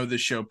that I know this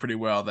show pretty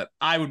well, that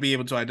I would be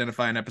able to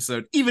identify an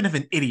episode, even if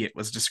an idiot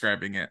was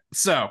describing it.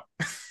 So,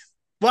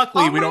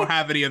 luckily, Oh we my don't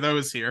have any of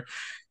those here.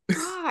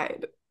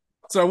 God.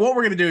 So, what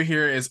we're going to do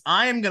here is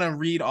I am going to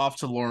read off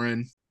to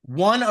Lauren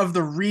one of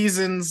the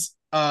reasons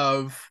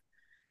of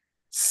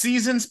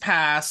seasons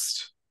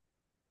past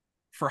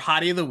for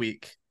Hottie of the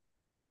Week,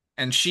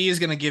 and she is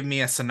going to give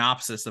me a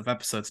synopsis of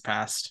episodes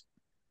past,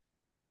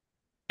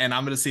 and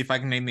I'm going to see if I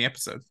can name the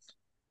episode.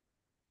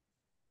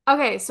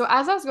 Okay, so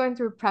as I was going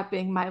through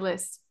prepping my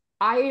list,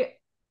 I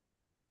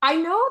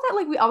know that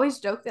like we always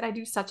joke that I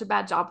do such a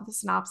bad job with the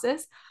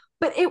synopsis,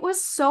 but it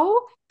was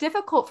so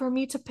difficult for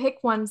me to pick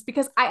ones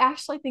because I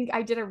actually think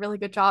I did a really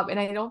good job and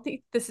I don't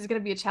think this is going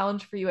to be a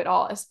challenge for you at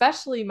all,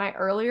 especially my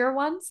earlier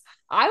ones.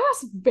 I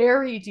was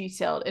very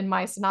detailed in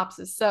my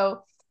synopsis.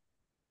 So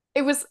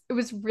it was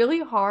really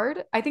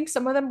hard. I think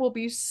some of them will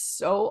be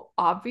so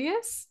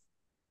obvious.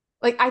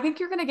 Like I think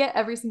you're going to get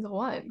every single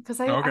one because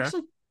Okay.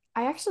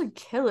 I actually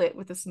kill it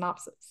with the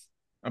synopsis.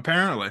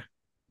 Apparently.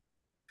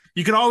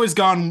 You could always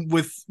gone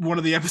with one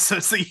of the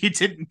episodes that you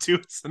didn't do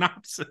a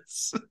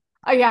synopsis.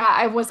 Oh yeah,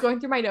 I was going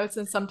through my notes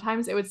and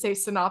sometimes it would say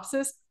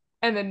synopsis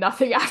and then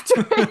nothing after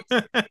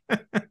it.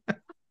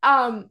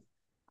 Um,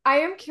 I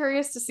am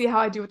curious to see how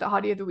I do with the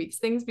Hottie of the Weeks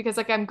things because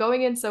like I'm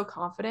going in so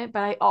confident,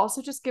 but I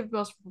also just give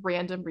most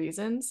random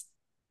reasons.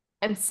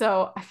 And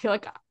so I feel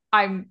like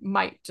I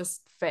might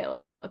just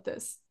fail at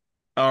this.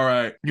 All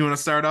right. You want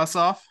to start us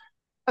off?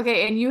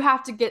 Okay, and you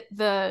have to get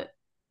the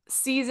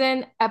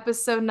season,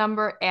 episode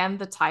number, and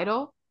the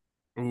title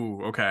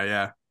Ooh, okay,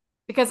 yeah.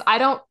 because I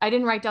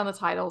didn't write down the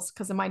titles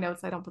because in my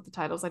notes I don't put the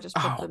titles. I just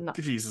put Oh,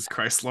 the Jesus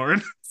Christ,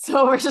 Lauren.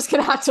 so we're just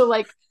gonna have to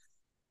like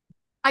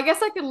I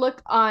guess I could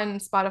look on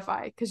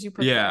Spotify because you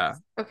put the Yeah.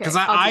 Because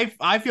okay. I, I'll do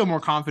I I feel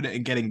more confident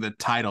in getting the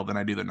title than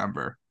I do the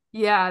number.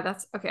 yeah,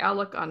 that's okay. I'll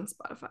look on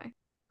Spotify.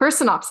 First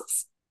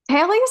synopsis.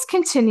 Aliens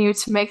continue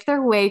to make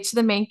their way to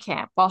the main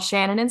camp while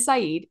Shannon and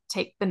Saeed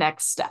take the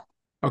next step.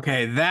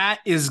 Okay, that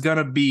is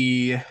gonna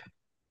be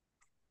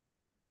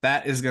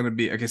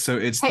okay, so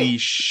it's the Hey,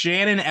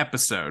 Shannon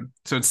episode.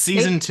 So it's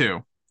season make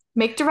 2.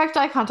 make direct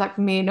eye contact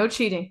with me. No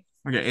cheating.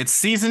 Okay, it's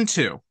season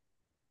 2.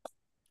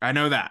 I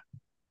know that.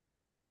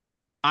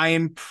 I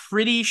am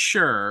pretty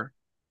sure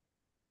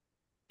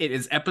it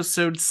is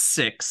episode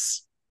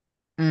 6.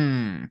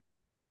 Hmm.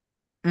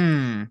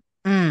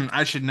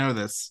 I should know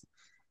this.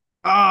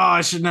 Oh,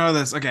 I should know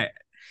this. Okay.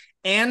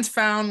 And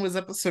Found was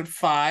episode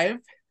 5.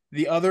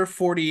 The other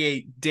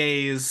 48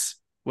 days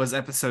was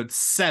episode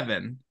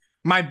 7.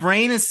 My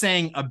brain is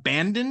saying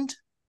abandoned.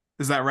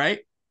 Is that right?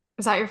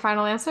 Is that your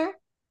final answer?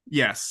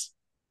 Yes.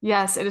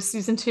 Yes, it is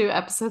season 2,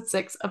 episode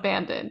 6,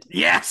 Abandoned.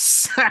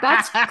 Yes.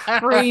 That's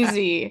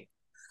crazy.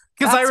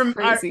 Because That's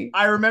crazy.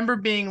 I remember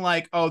being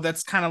like, oh,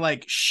 that's kind of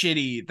like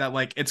shitty that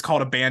like it's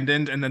called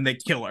abandoned and then they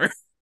kill her.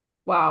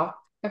 Wow.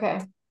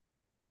 Okay.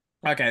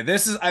 Okay,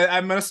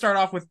 I'm gonna start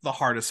off with the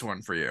hardest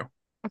one for you.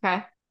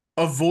 Okay.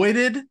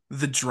 Avoided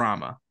the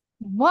drama.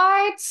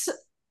 What?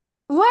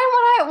 When would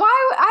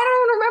I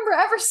don't even remember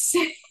ever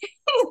saying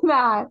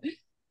that.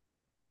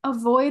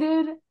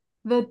 Avoided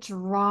the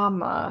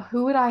drama.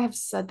 Who would I have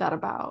said that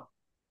about?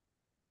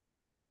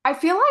 I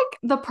feel like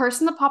the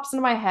person that pops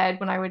into my head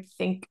when I would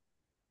think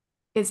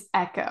is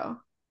Echo.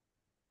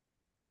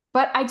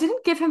 But I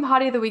didn't give him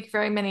Hottie of the Week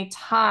very many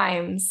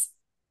times.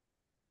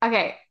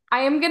 Okay,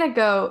 I am gonna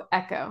go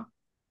Echo.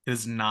 It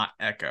is not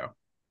Echo.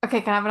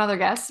 Okay, can I have another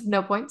guess?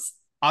 No points.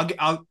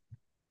 I'll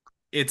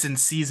it's in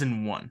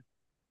season one.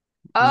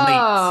 Late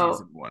Oh,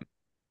 season one.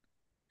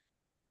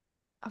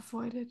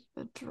 avoided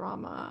the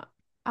drama.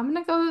 I'm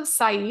gonna go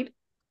Saeed.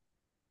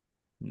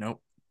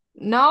 Nope.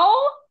 No?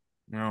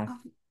 No.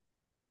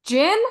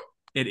 Jin?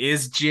 It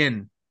is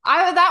Jin.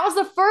 I that was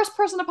the first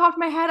person that popped in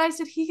my head. I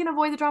said he can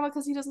avoid the drama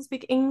because he doesn't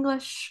speak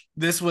English.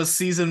 This was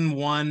season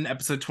one,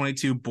 episode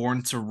 22,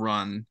 Born to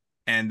Run.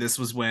 And this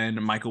was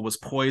when Michael was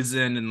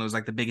poisoned and there was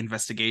like the big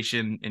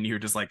investigation. And you were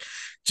just like,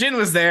 Jin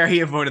was there.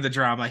 He avoided the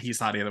drama. He's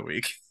Hottie of the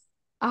Week.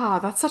 Ah,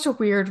 that's such a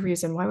weird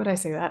reason. Why would I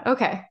say that?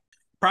 Okay.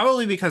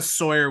 Probably because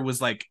Sawyer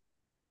was like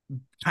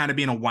kind of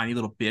being a whiny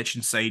little bitch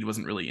and Saeed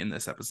wasn't really in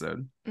this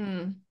episode.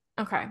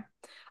 Okay.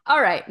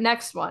 All right,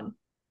 next one.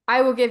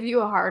 I will give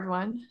you a hard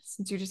one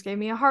since you just gave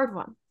me a hard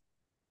one.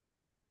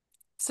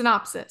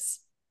 Synopsis.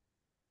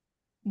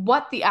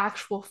 What the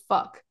actual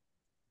fuck?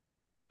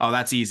 Oh,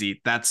 that's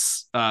easy.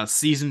 That's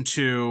season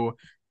two,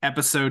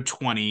 episode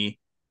 20,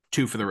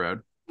 Two for the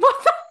Road. What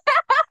the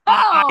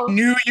I hell?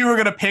 knew you were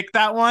gonna pick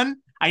that one.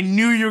 I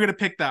knew you were gonna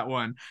pick that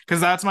one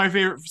because that's my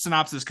favorite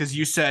synopsis. Because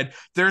you said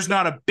there's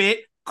not a bit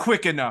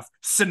quick enough.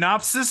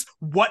 Synopsis.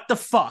 What the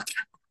fuck?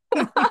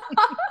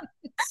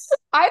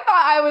 I thought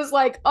I was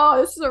like, oh,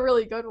 this is a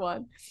really good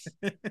one.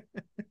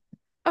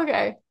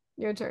 Okay,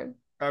 your turn.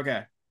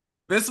 Okay,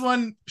 this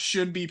one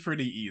should be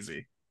pretty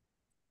easy.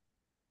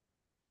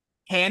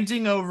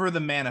 Handing over the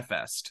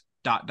manifest.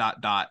 Dot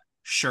dot dot.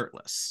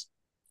 Shirtless.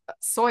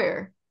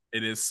 Sawyer.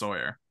 It is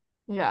Sawyer.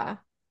 Yeah.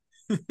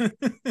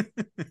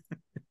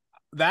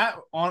 That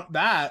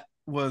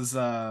was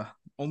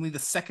only the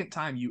second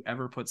time you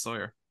ever put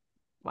Sawyer.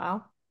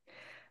 Wow.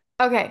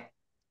 Okay.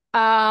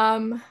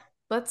 Um,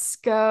 let's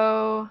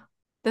go.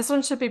 This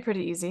one should be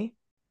pretty easy,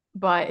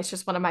 but it's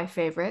just one of my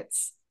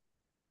favorites.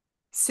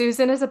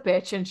 Susan is a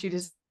bitch and she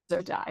deserves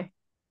to die.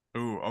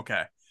 Ooh,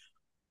 okay.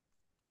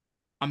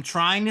 I'm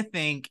trying to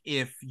think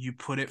if you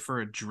put it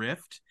for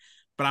Adrift,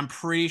 but I'm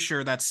pretty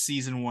sure that's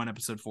season one,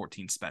 episode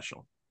 14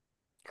 special.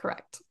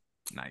 Correct.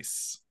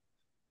 Nice.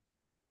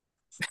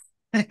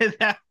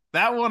 that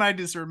one I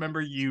just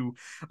remember you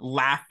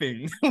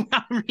laughing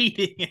while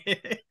reading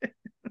it.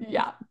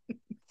 Yeah.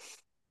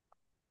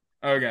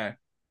 Okay.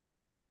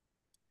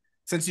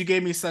 Since you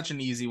gave me such an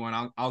easy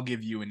one, I'll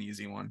give you an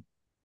easy one.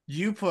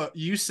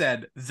 You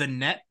said the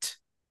net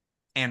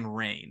and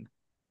rain.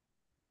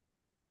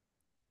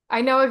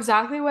 I know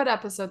exactly what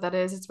episode that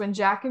is. It's when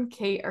Jack and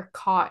Kate are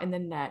caught in the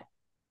net.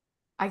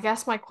 I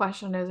guess my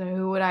question is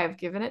who would I have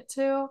given it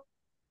to?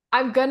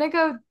 I'm gonna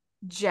go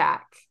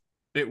Jack.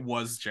 It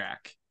was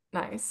Jack.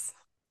 Nice.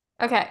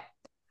 Okay.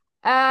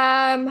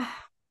 Um,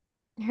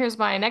 here's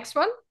my next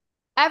one.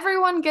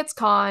 Everyone gets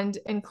conned,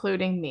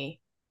 including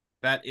me.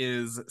 That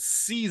is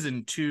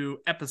season two,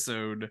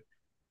 episode,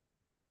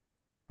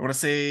 I want to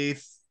say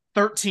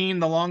 13,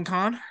 The Long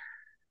Con.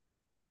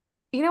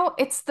 You know,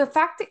 it's the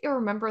fact that you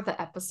remember the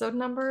episode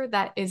number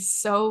that is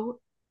so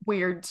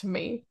weird to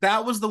me.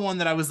 That was the one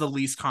that I was the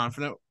least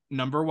confident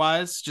number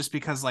wise, just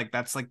because like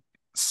that's like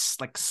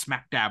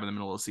smack dab in the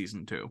middle of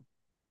season two.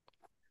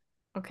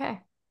 Okay.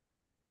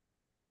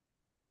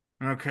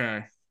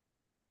 Okay.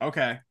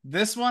 Okay.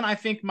 This one I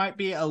think might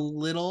be a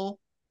little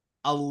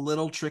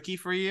tricky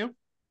for you,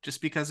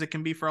 just because it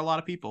can be for a lot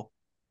of people.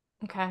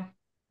 Okay.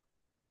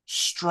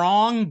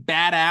 Strong,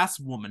 badass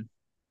woman.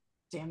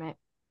 Damn it.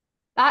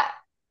 That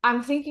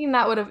I'm thinking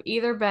that would have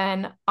either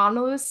been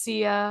Ana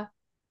Lucia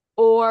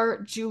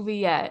or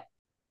Juliet,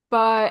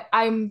 but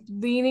I'm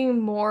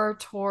leaning more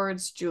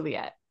towards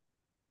Juliet.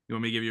 You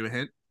want me to give you a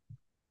hint?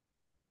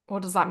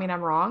 What does that mean?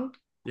 I'm wrong?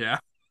 Yeah.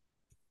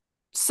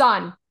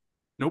 Sun.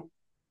 Nope.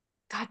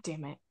 God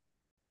damn it.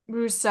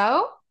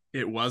 Rousseau?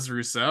 It was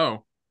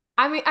Rousseau.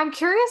 I mean, I'm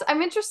curious.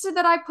 I'm interested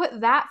that I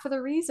put that for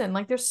the reason.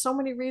 Like, there's so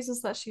many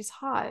reasons that she's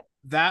hot.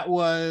 That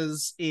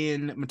was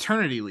in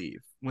maternity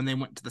leave when they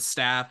went to the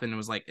staff, and it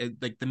was like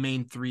the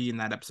main three in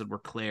that episode were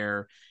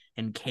Claire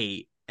and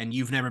Kate. And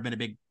you've never been a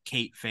big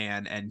Kate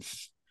fan, and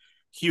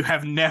you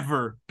have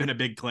never been a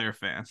big Claire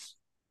fan.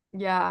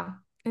 Yeah.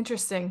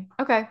 Interesting.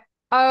 Okay.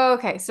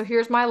 Okay. So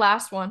here's my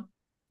last one.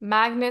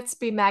 Magnets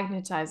be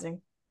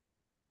magnetizing.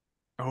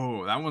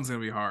 Oh, that one's gonna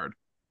be hard.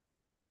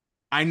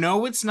 I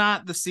know it's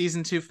not the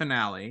season 2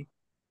 finale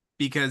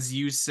because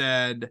you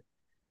said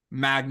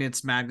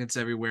magnets, magnets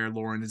everywhere.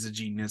 Lauren is a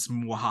genius.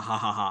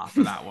 Mwahahaha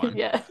for that one.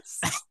 Yes.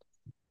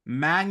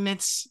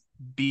 Magnets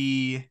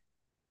be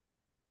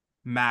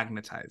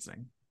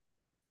magnetizing.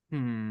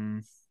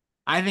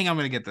 I think I'm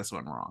gonna get this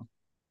one wrong.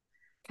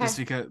 Just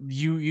Okay. because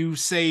you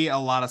say a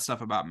lot of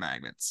stuff about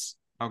magnets.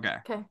 Okay.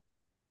 Okay.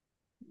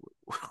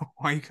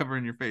 Why are you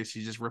covering your face?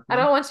 You just ripping I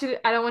them? don't want you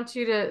to I don't want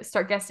you to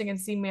start guessing and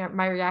see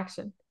my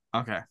reaction.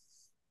 Okay.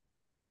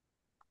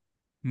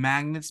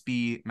 Magnets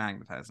be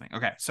magnetizing.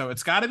 Okay, so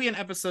it's got to be an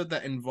episode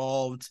that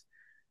involved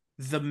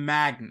the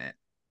magnet.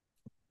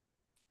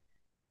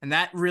 And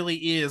that really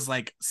is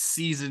like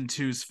season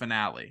two's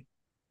finale.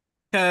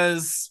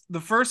 Because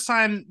the first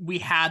time we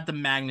had the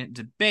magnet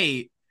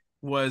debate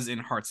was in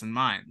Hearts and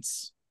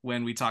Minds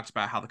when we talked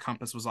about how the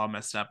compass was all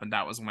messed up. And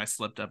that was when I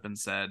slipped up and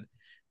said,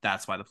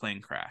 that's why the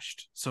plane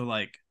crashed. So,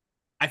 like,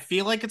 I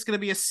feel like it's going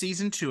to be a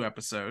season 2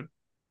 episode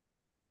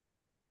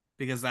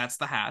because that's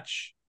the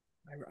hatch.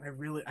 I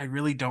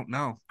really don't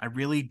know. I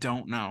really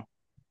don't know.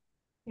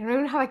 You don't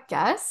even have a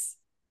guess?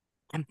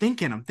 I'm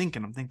thinking.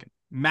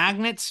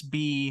 Magnets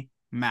be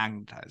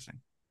magnetizing.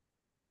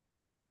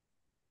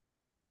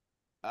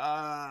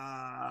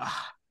 Uh,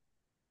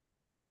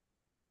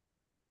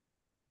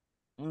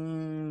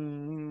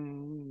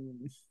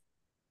 mm,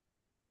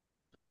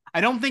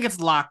 I don't think it's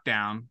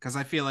lockdown because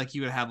I feel like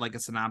you would have like a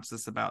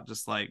synopsis about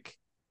just like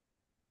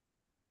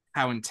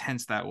how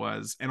intense that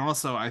was, and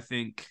also I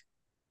think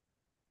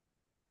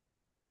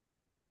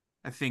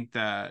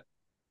that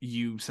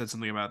you said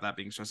something about that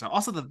being stressed out.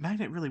 Also, the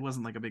magnet really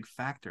wasn't like a big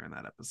factor in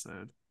that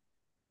episode.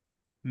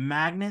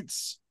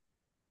 Magnets.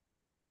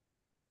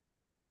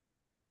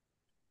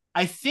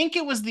 I think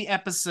it was the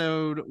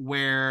episode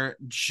where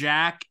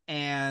Jack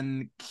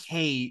and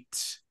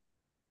Kate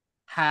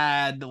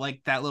had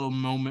like that little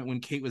moment when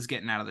Kate was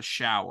getting out of the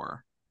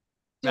shower.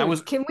 That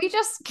was Dude,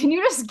 can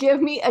you just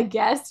give me a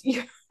guess?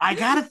 I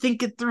gotta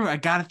think it through.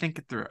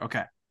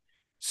 Okay.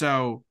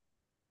 So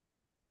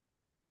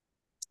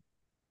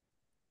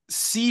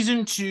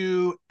season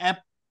 2,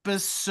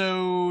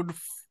 episode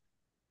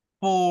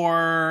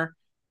 4,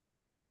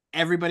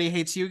 Everybody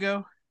Hates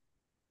Hugo.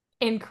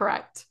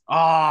 Incorrect.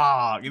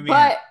 Oh, give me a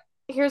hint.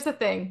 But here's the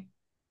thing.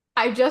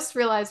 I just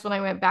realized when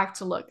I went back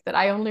to look that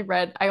I only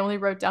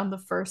wrote down the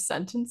first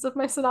sentence of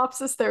my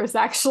synopsis. There was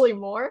actually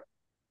more.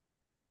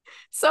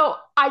 So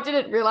I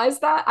didn't realize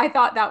that. I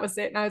thought that was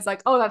it. And I was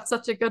like, oh, that's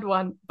such a good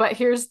one. But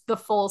here's the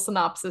full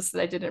synopsis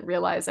that I didn't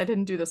realize. I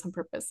didn't do this on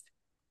purpose.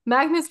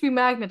 Magnets be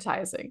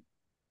magnetizing.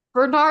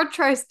 Bernard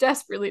tries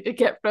desperately to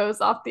get Rose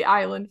off the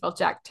island while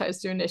Jack tries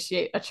to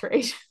initiate a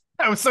trade.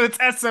 Oh, so it's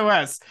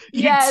SOS.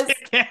 You Yes,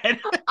 dickhead.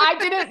 I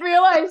didn't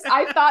realize.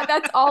 I thought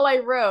that's all I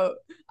wrote.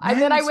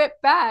 And then I Magnets went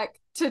back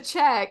to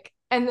check.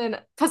 And then,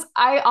 because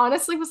I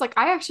honestly was like,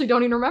 I actually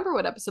don't even remember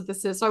what episode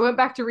this is. So I went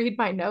back to read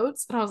my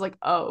notes and I was like,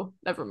 oh,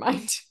 never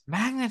mind.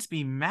 magnets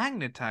be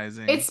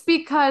magnetizing. It's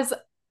because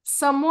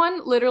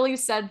someone literally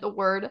said the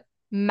word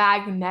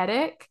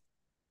magnetic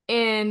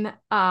in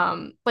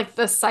like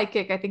the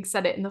psychic, I think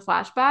said it in the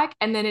flashback.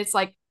 And then it's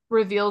like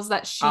reveals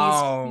that she's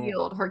Oh,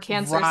 healed, her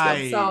cancer is healed.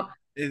 right. So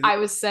I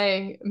was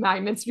saying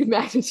magnets be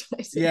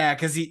magnetizing. Yeah,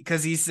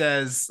 because he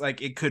says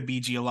like it could be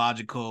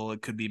geological,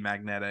 it could be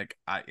magnetic.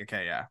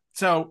 Okay, yeah.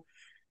 So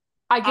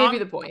I gave you um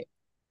the point.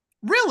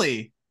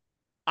 really,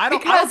 I don't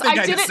Because think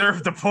I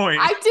deserve the point.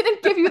 I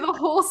didn't give you the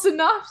whole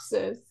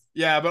synopsis.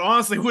 Yeah, but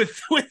honestly, with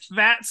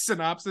that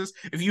synopsis,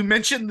 if you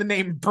mentioned the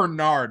name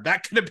Bernard,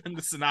 that could have been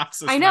the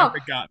synopsis, I and I know. would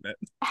have gotten it.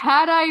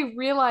 Had I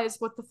realized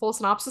what the full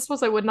synopsis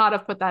was, I would not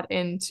have put that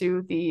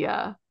into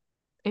the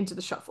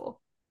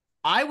shuffle.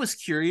 I was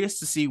curious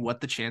to see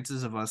what the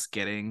chances of us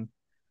getting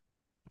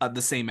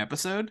the same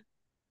episode,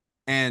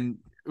 and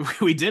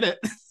we did it.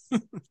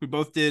 We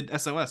both did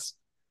SOS.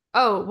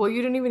 Oh, well,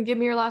 you didn't even give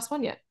me your last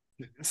one yet.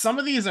 Some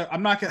of these are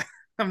I'm not gonna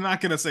I'm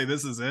not gonna say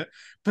this is it,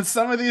 but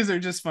some of these are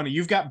just funny.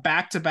 You've got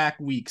back-to-back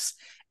weeks,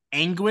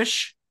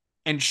 anguish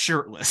and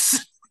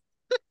shirtless.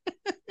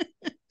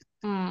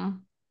 Hmm.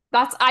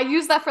 That's I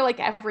use that for like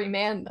every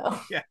man though.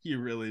 Yeah, you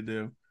really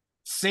do.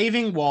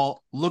 Saving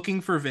Walt,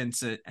 looking for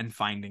Vincent, and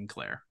finding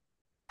Claire.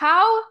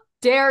 How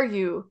dare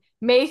you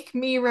make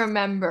me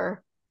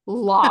remember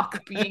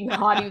Locke being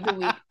hottie of the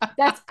week?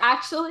 That's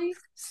actually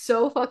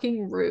so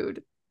fucking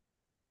rude.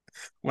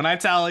 When I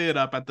tally it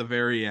up at the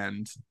very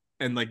end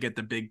and like get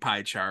the big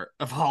pie chart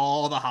of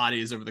all the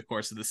hotties over the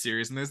course of the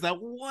series, and there's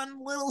that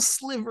one little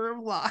sliver of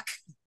Locke.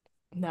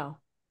 No.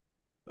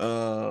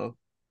 Oh,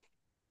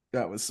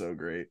 that was so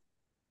great.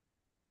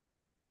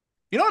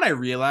 You know what I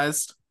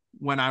realized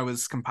when I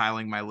was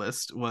compiling my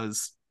list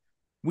was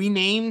we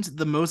named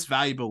the most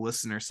valuable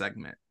listener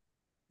segment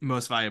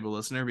most valuable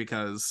listener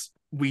because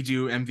we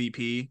do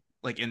MVP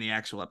like in the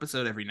actual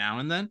episode every now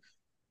and then.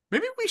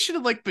 Maybe we should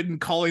have like been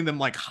calling them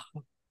like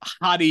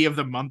hottie of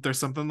the month or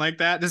something like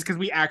that, just because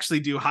we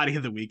actually do hottie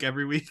of the week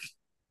every week.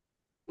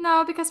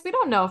 No, because we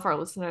don't know if our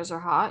listeners are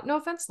hot. No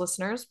offense,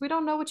 listeners. We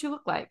don't know what you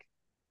look like.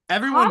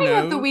 Everyone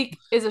Hottie of the knows week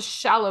is a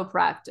shallow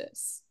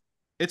practice.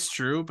 it's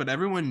true, but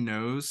everyone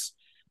knows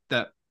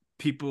that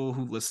people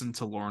who listen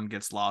to Lauren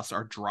Gets Lost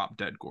are drop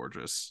dead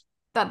gorgeous.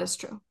 That is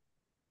true.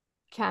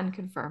 Can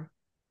confirm.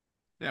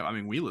 Yeah, I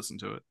mean, we listen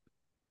to it.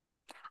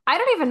 I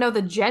don't even know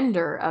the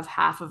gender of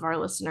half of our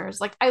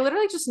listeners. Like, I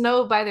literally just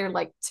know by their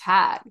like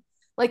tag.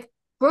 Like,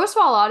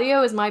 Grosswall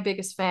Audio is my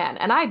biggest fan,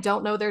 and I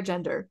don't know their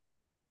gender.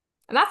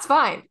 And that's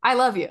fine. I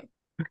love you.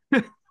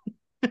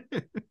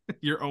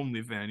 Your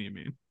only fan, you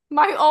mean?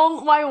 My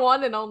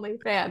one and only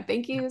fan.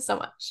 Thank you so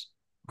much.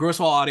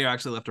 Grosswall Audio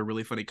actually left a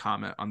really funny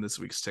comment on this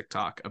week's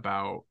TikTok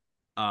about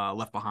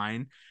Left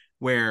Behind,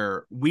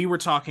 where we were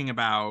talking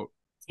about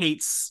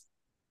Kate's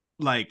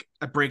like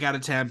a breakout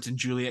attempt and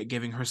Juliet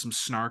giving her some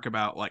snark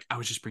about like, I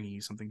was just bringing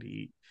you something to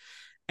eat.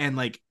 And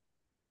like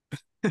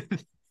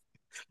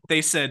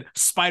they said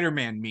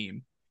Spider-Man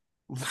meme.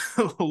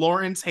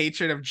 Lauren's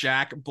hatred of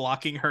Jack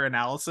blocking her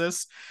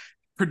analysis,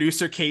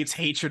 producer Kate's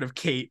hatred of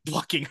Kate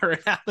blocking her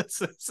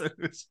analysis.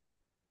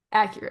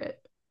 Accurate.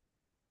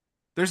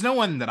 There's no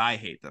one that I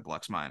hate that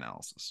blocks my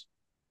analysis.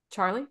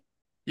 Charlie?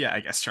 Yeah,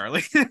 I guess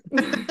Charlie.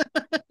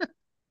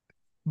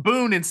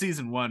 Boone in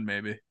season 1,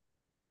 maybe.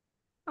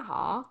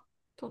 Aw,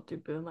 don't do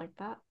Boone like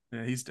that.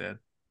 Yeah, he's dead.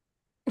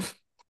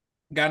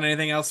 Got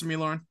anything else from me,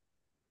 Lauren?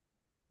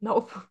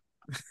 Nope.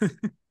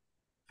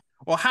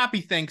 Well,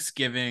 happy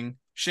Thanksgiving.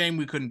 Shame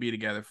we couldn't be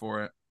together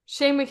for it.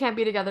 Shame we can't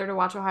be together to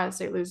watch Ohio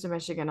State lose to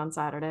Michigan on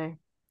Saturday.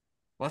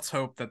 Let's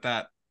hope that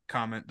that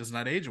comment does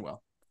not age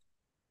well.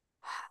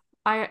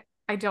 I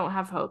don't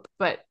have hope,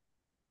 but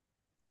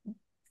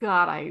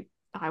God,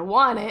 I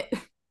want it.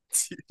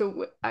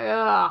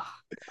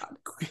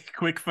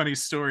 Quick funny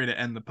story to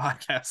end the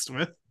podcast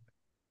with.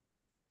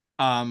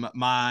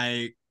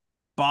 My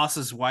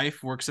boss's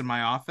wife works in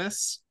my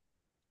office.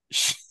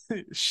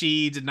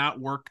 She did not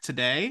work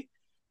today,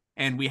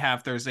 and we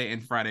have Thursday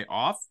and Friday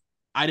off.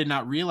 I did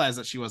not realize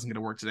that she wasn't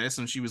going to work today,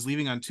 so when she was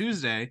leaving on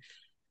Tuesday,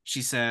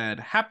 she said,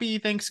 "Happy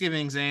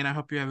Thanksgiving, Zane. I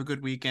hope you have a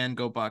good weekend.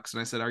 Go Bucks."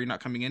 And I said, "Are you not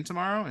coming in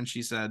tomorrow?" And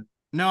she said,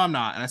 "No, I'm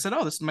not." And I said,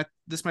 "Oh, this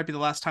might be the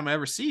last time I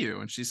ever see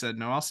you." And she said,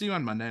 "No, I'll see you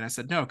on Monday." And I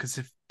said, "No, because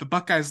if the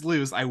Buckeyes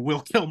lose, I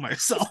will kill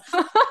myself."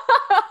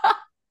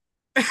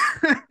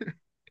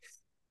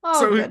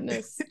 Oh, So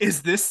goodness.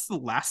 is this the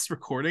last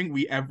recording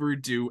we ever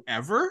do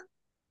ever?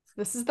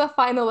 This is the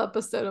final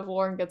episode of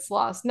Lauren Gets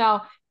Lost.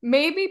 Now,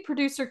 maybe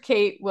producer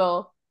Kate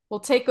will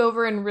take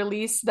over and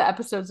release the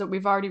episodes that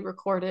we've already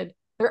recorded.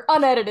 They're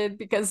unedited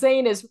because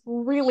Zane is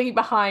really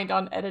behind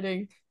on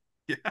editing.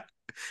 Yeah.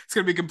 It's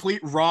going to be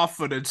complete raw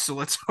footage, so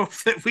let's hope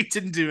that we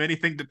didn't do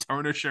anything to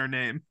tarnish our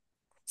name.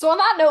 So on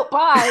that note,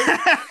 bye.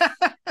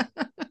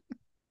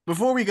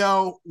 Before we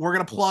go, we're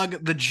going to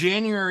plug the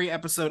January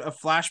episode of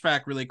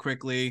Flashback really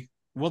quickly.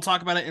 We'll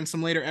talk about it in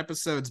some later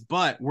episodes,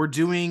 but we're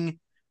doing,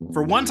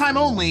 for one time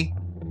only,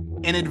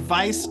 an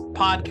advice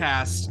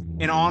podcast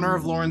in honor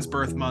of Lauren's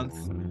birth month.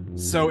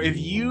 So if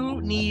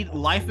you need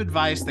life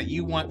advice that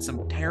you want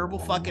some terrible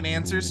fucking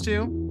answers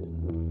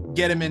to,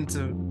 get them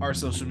into our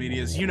social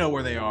medias. You know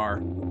where they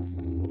are.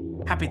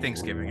 Happy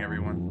Thanksgiving,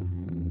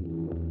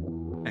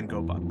 everyone. And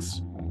go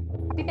Bucks.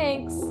 Happy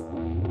thanks.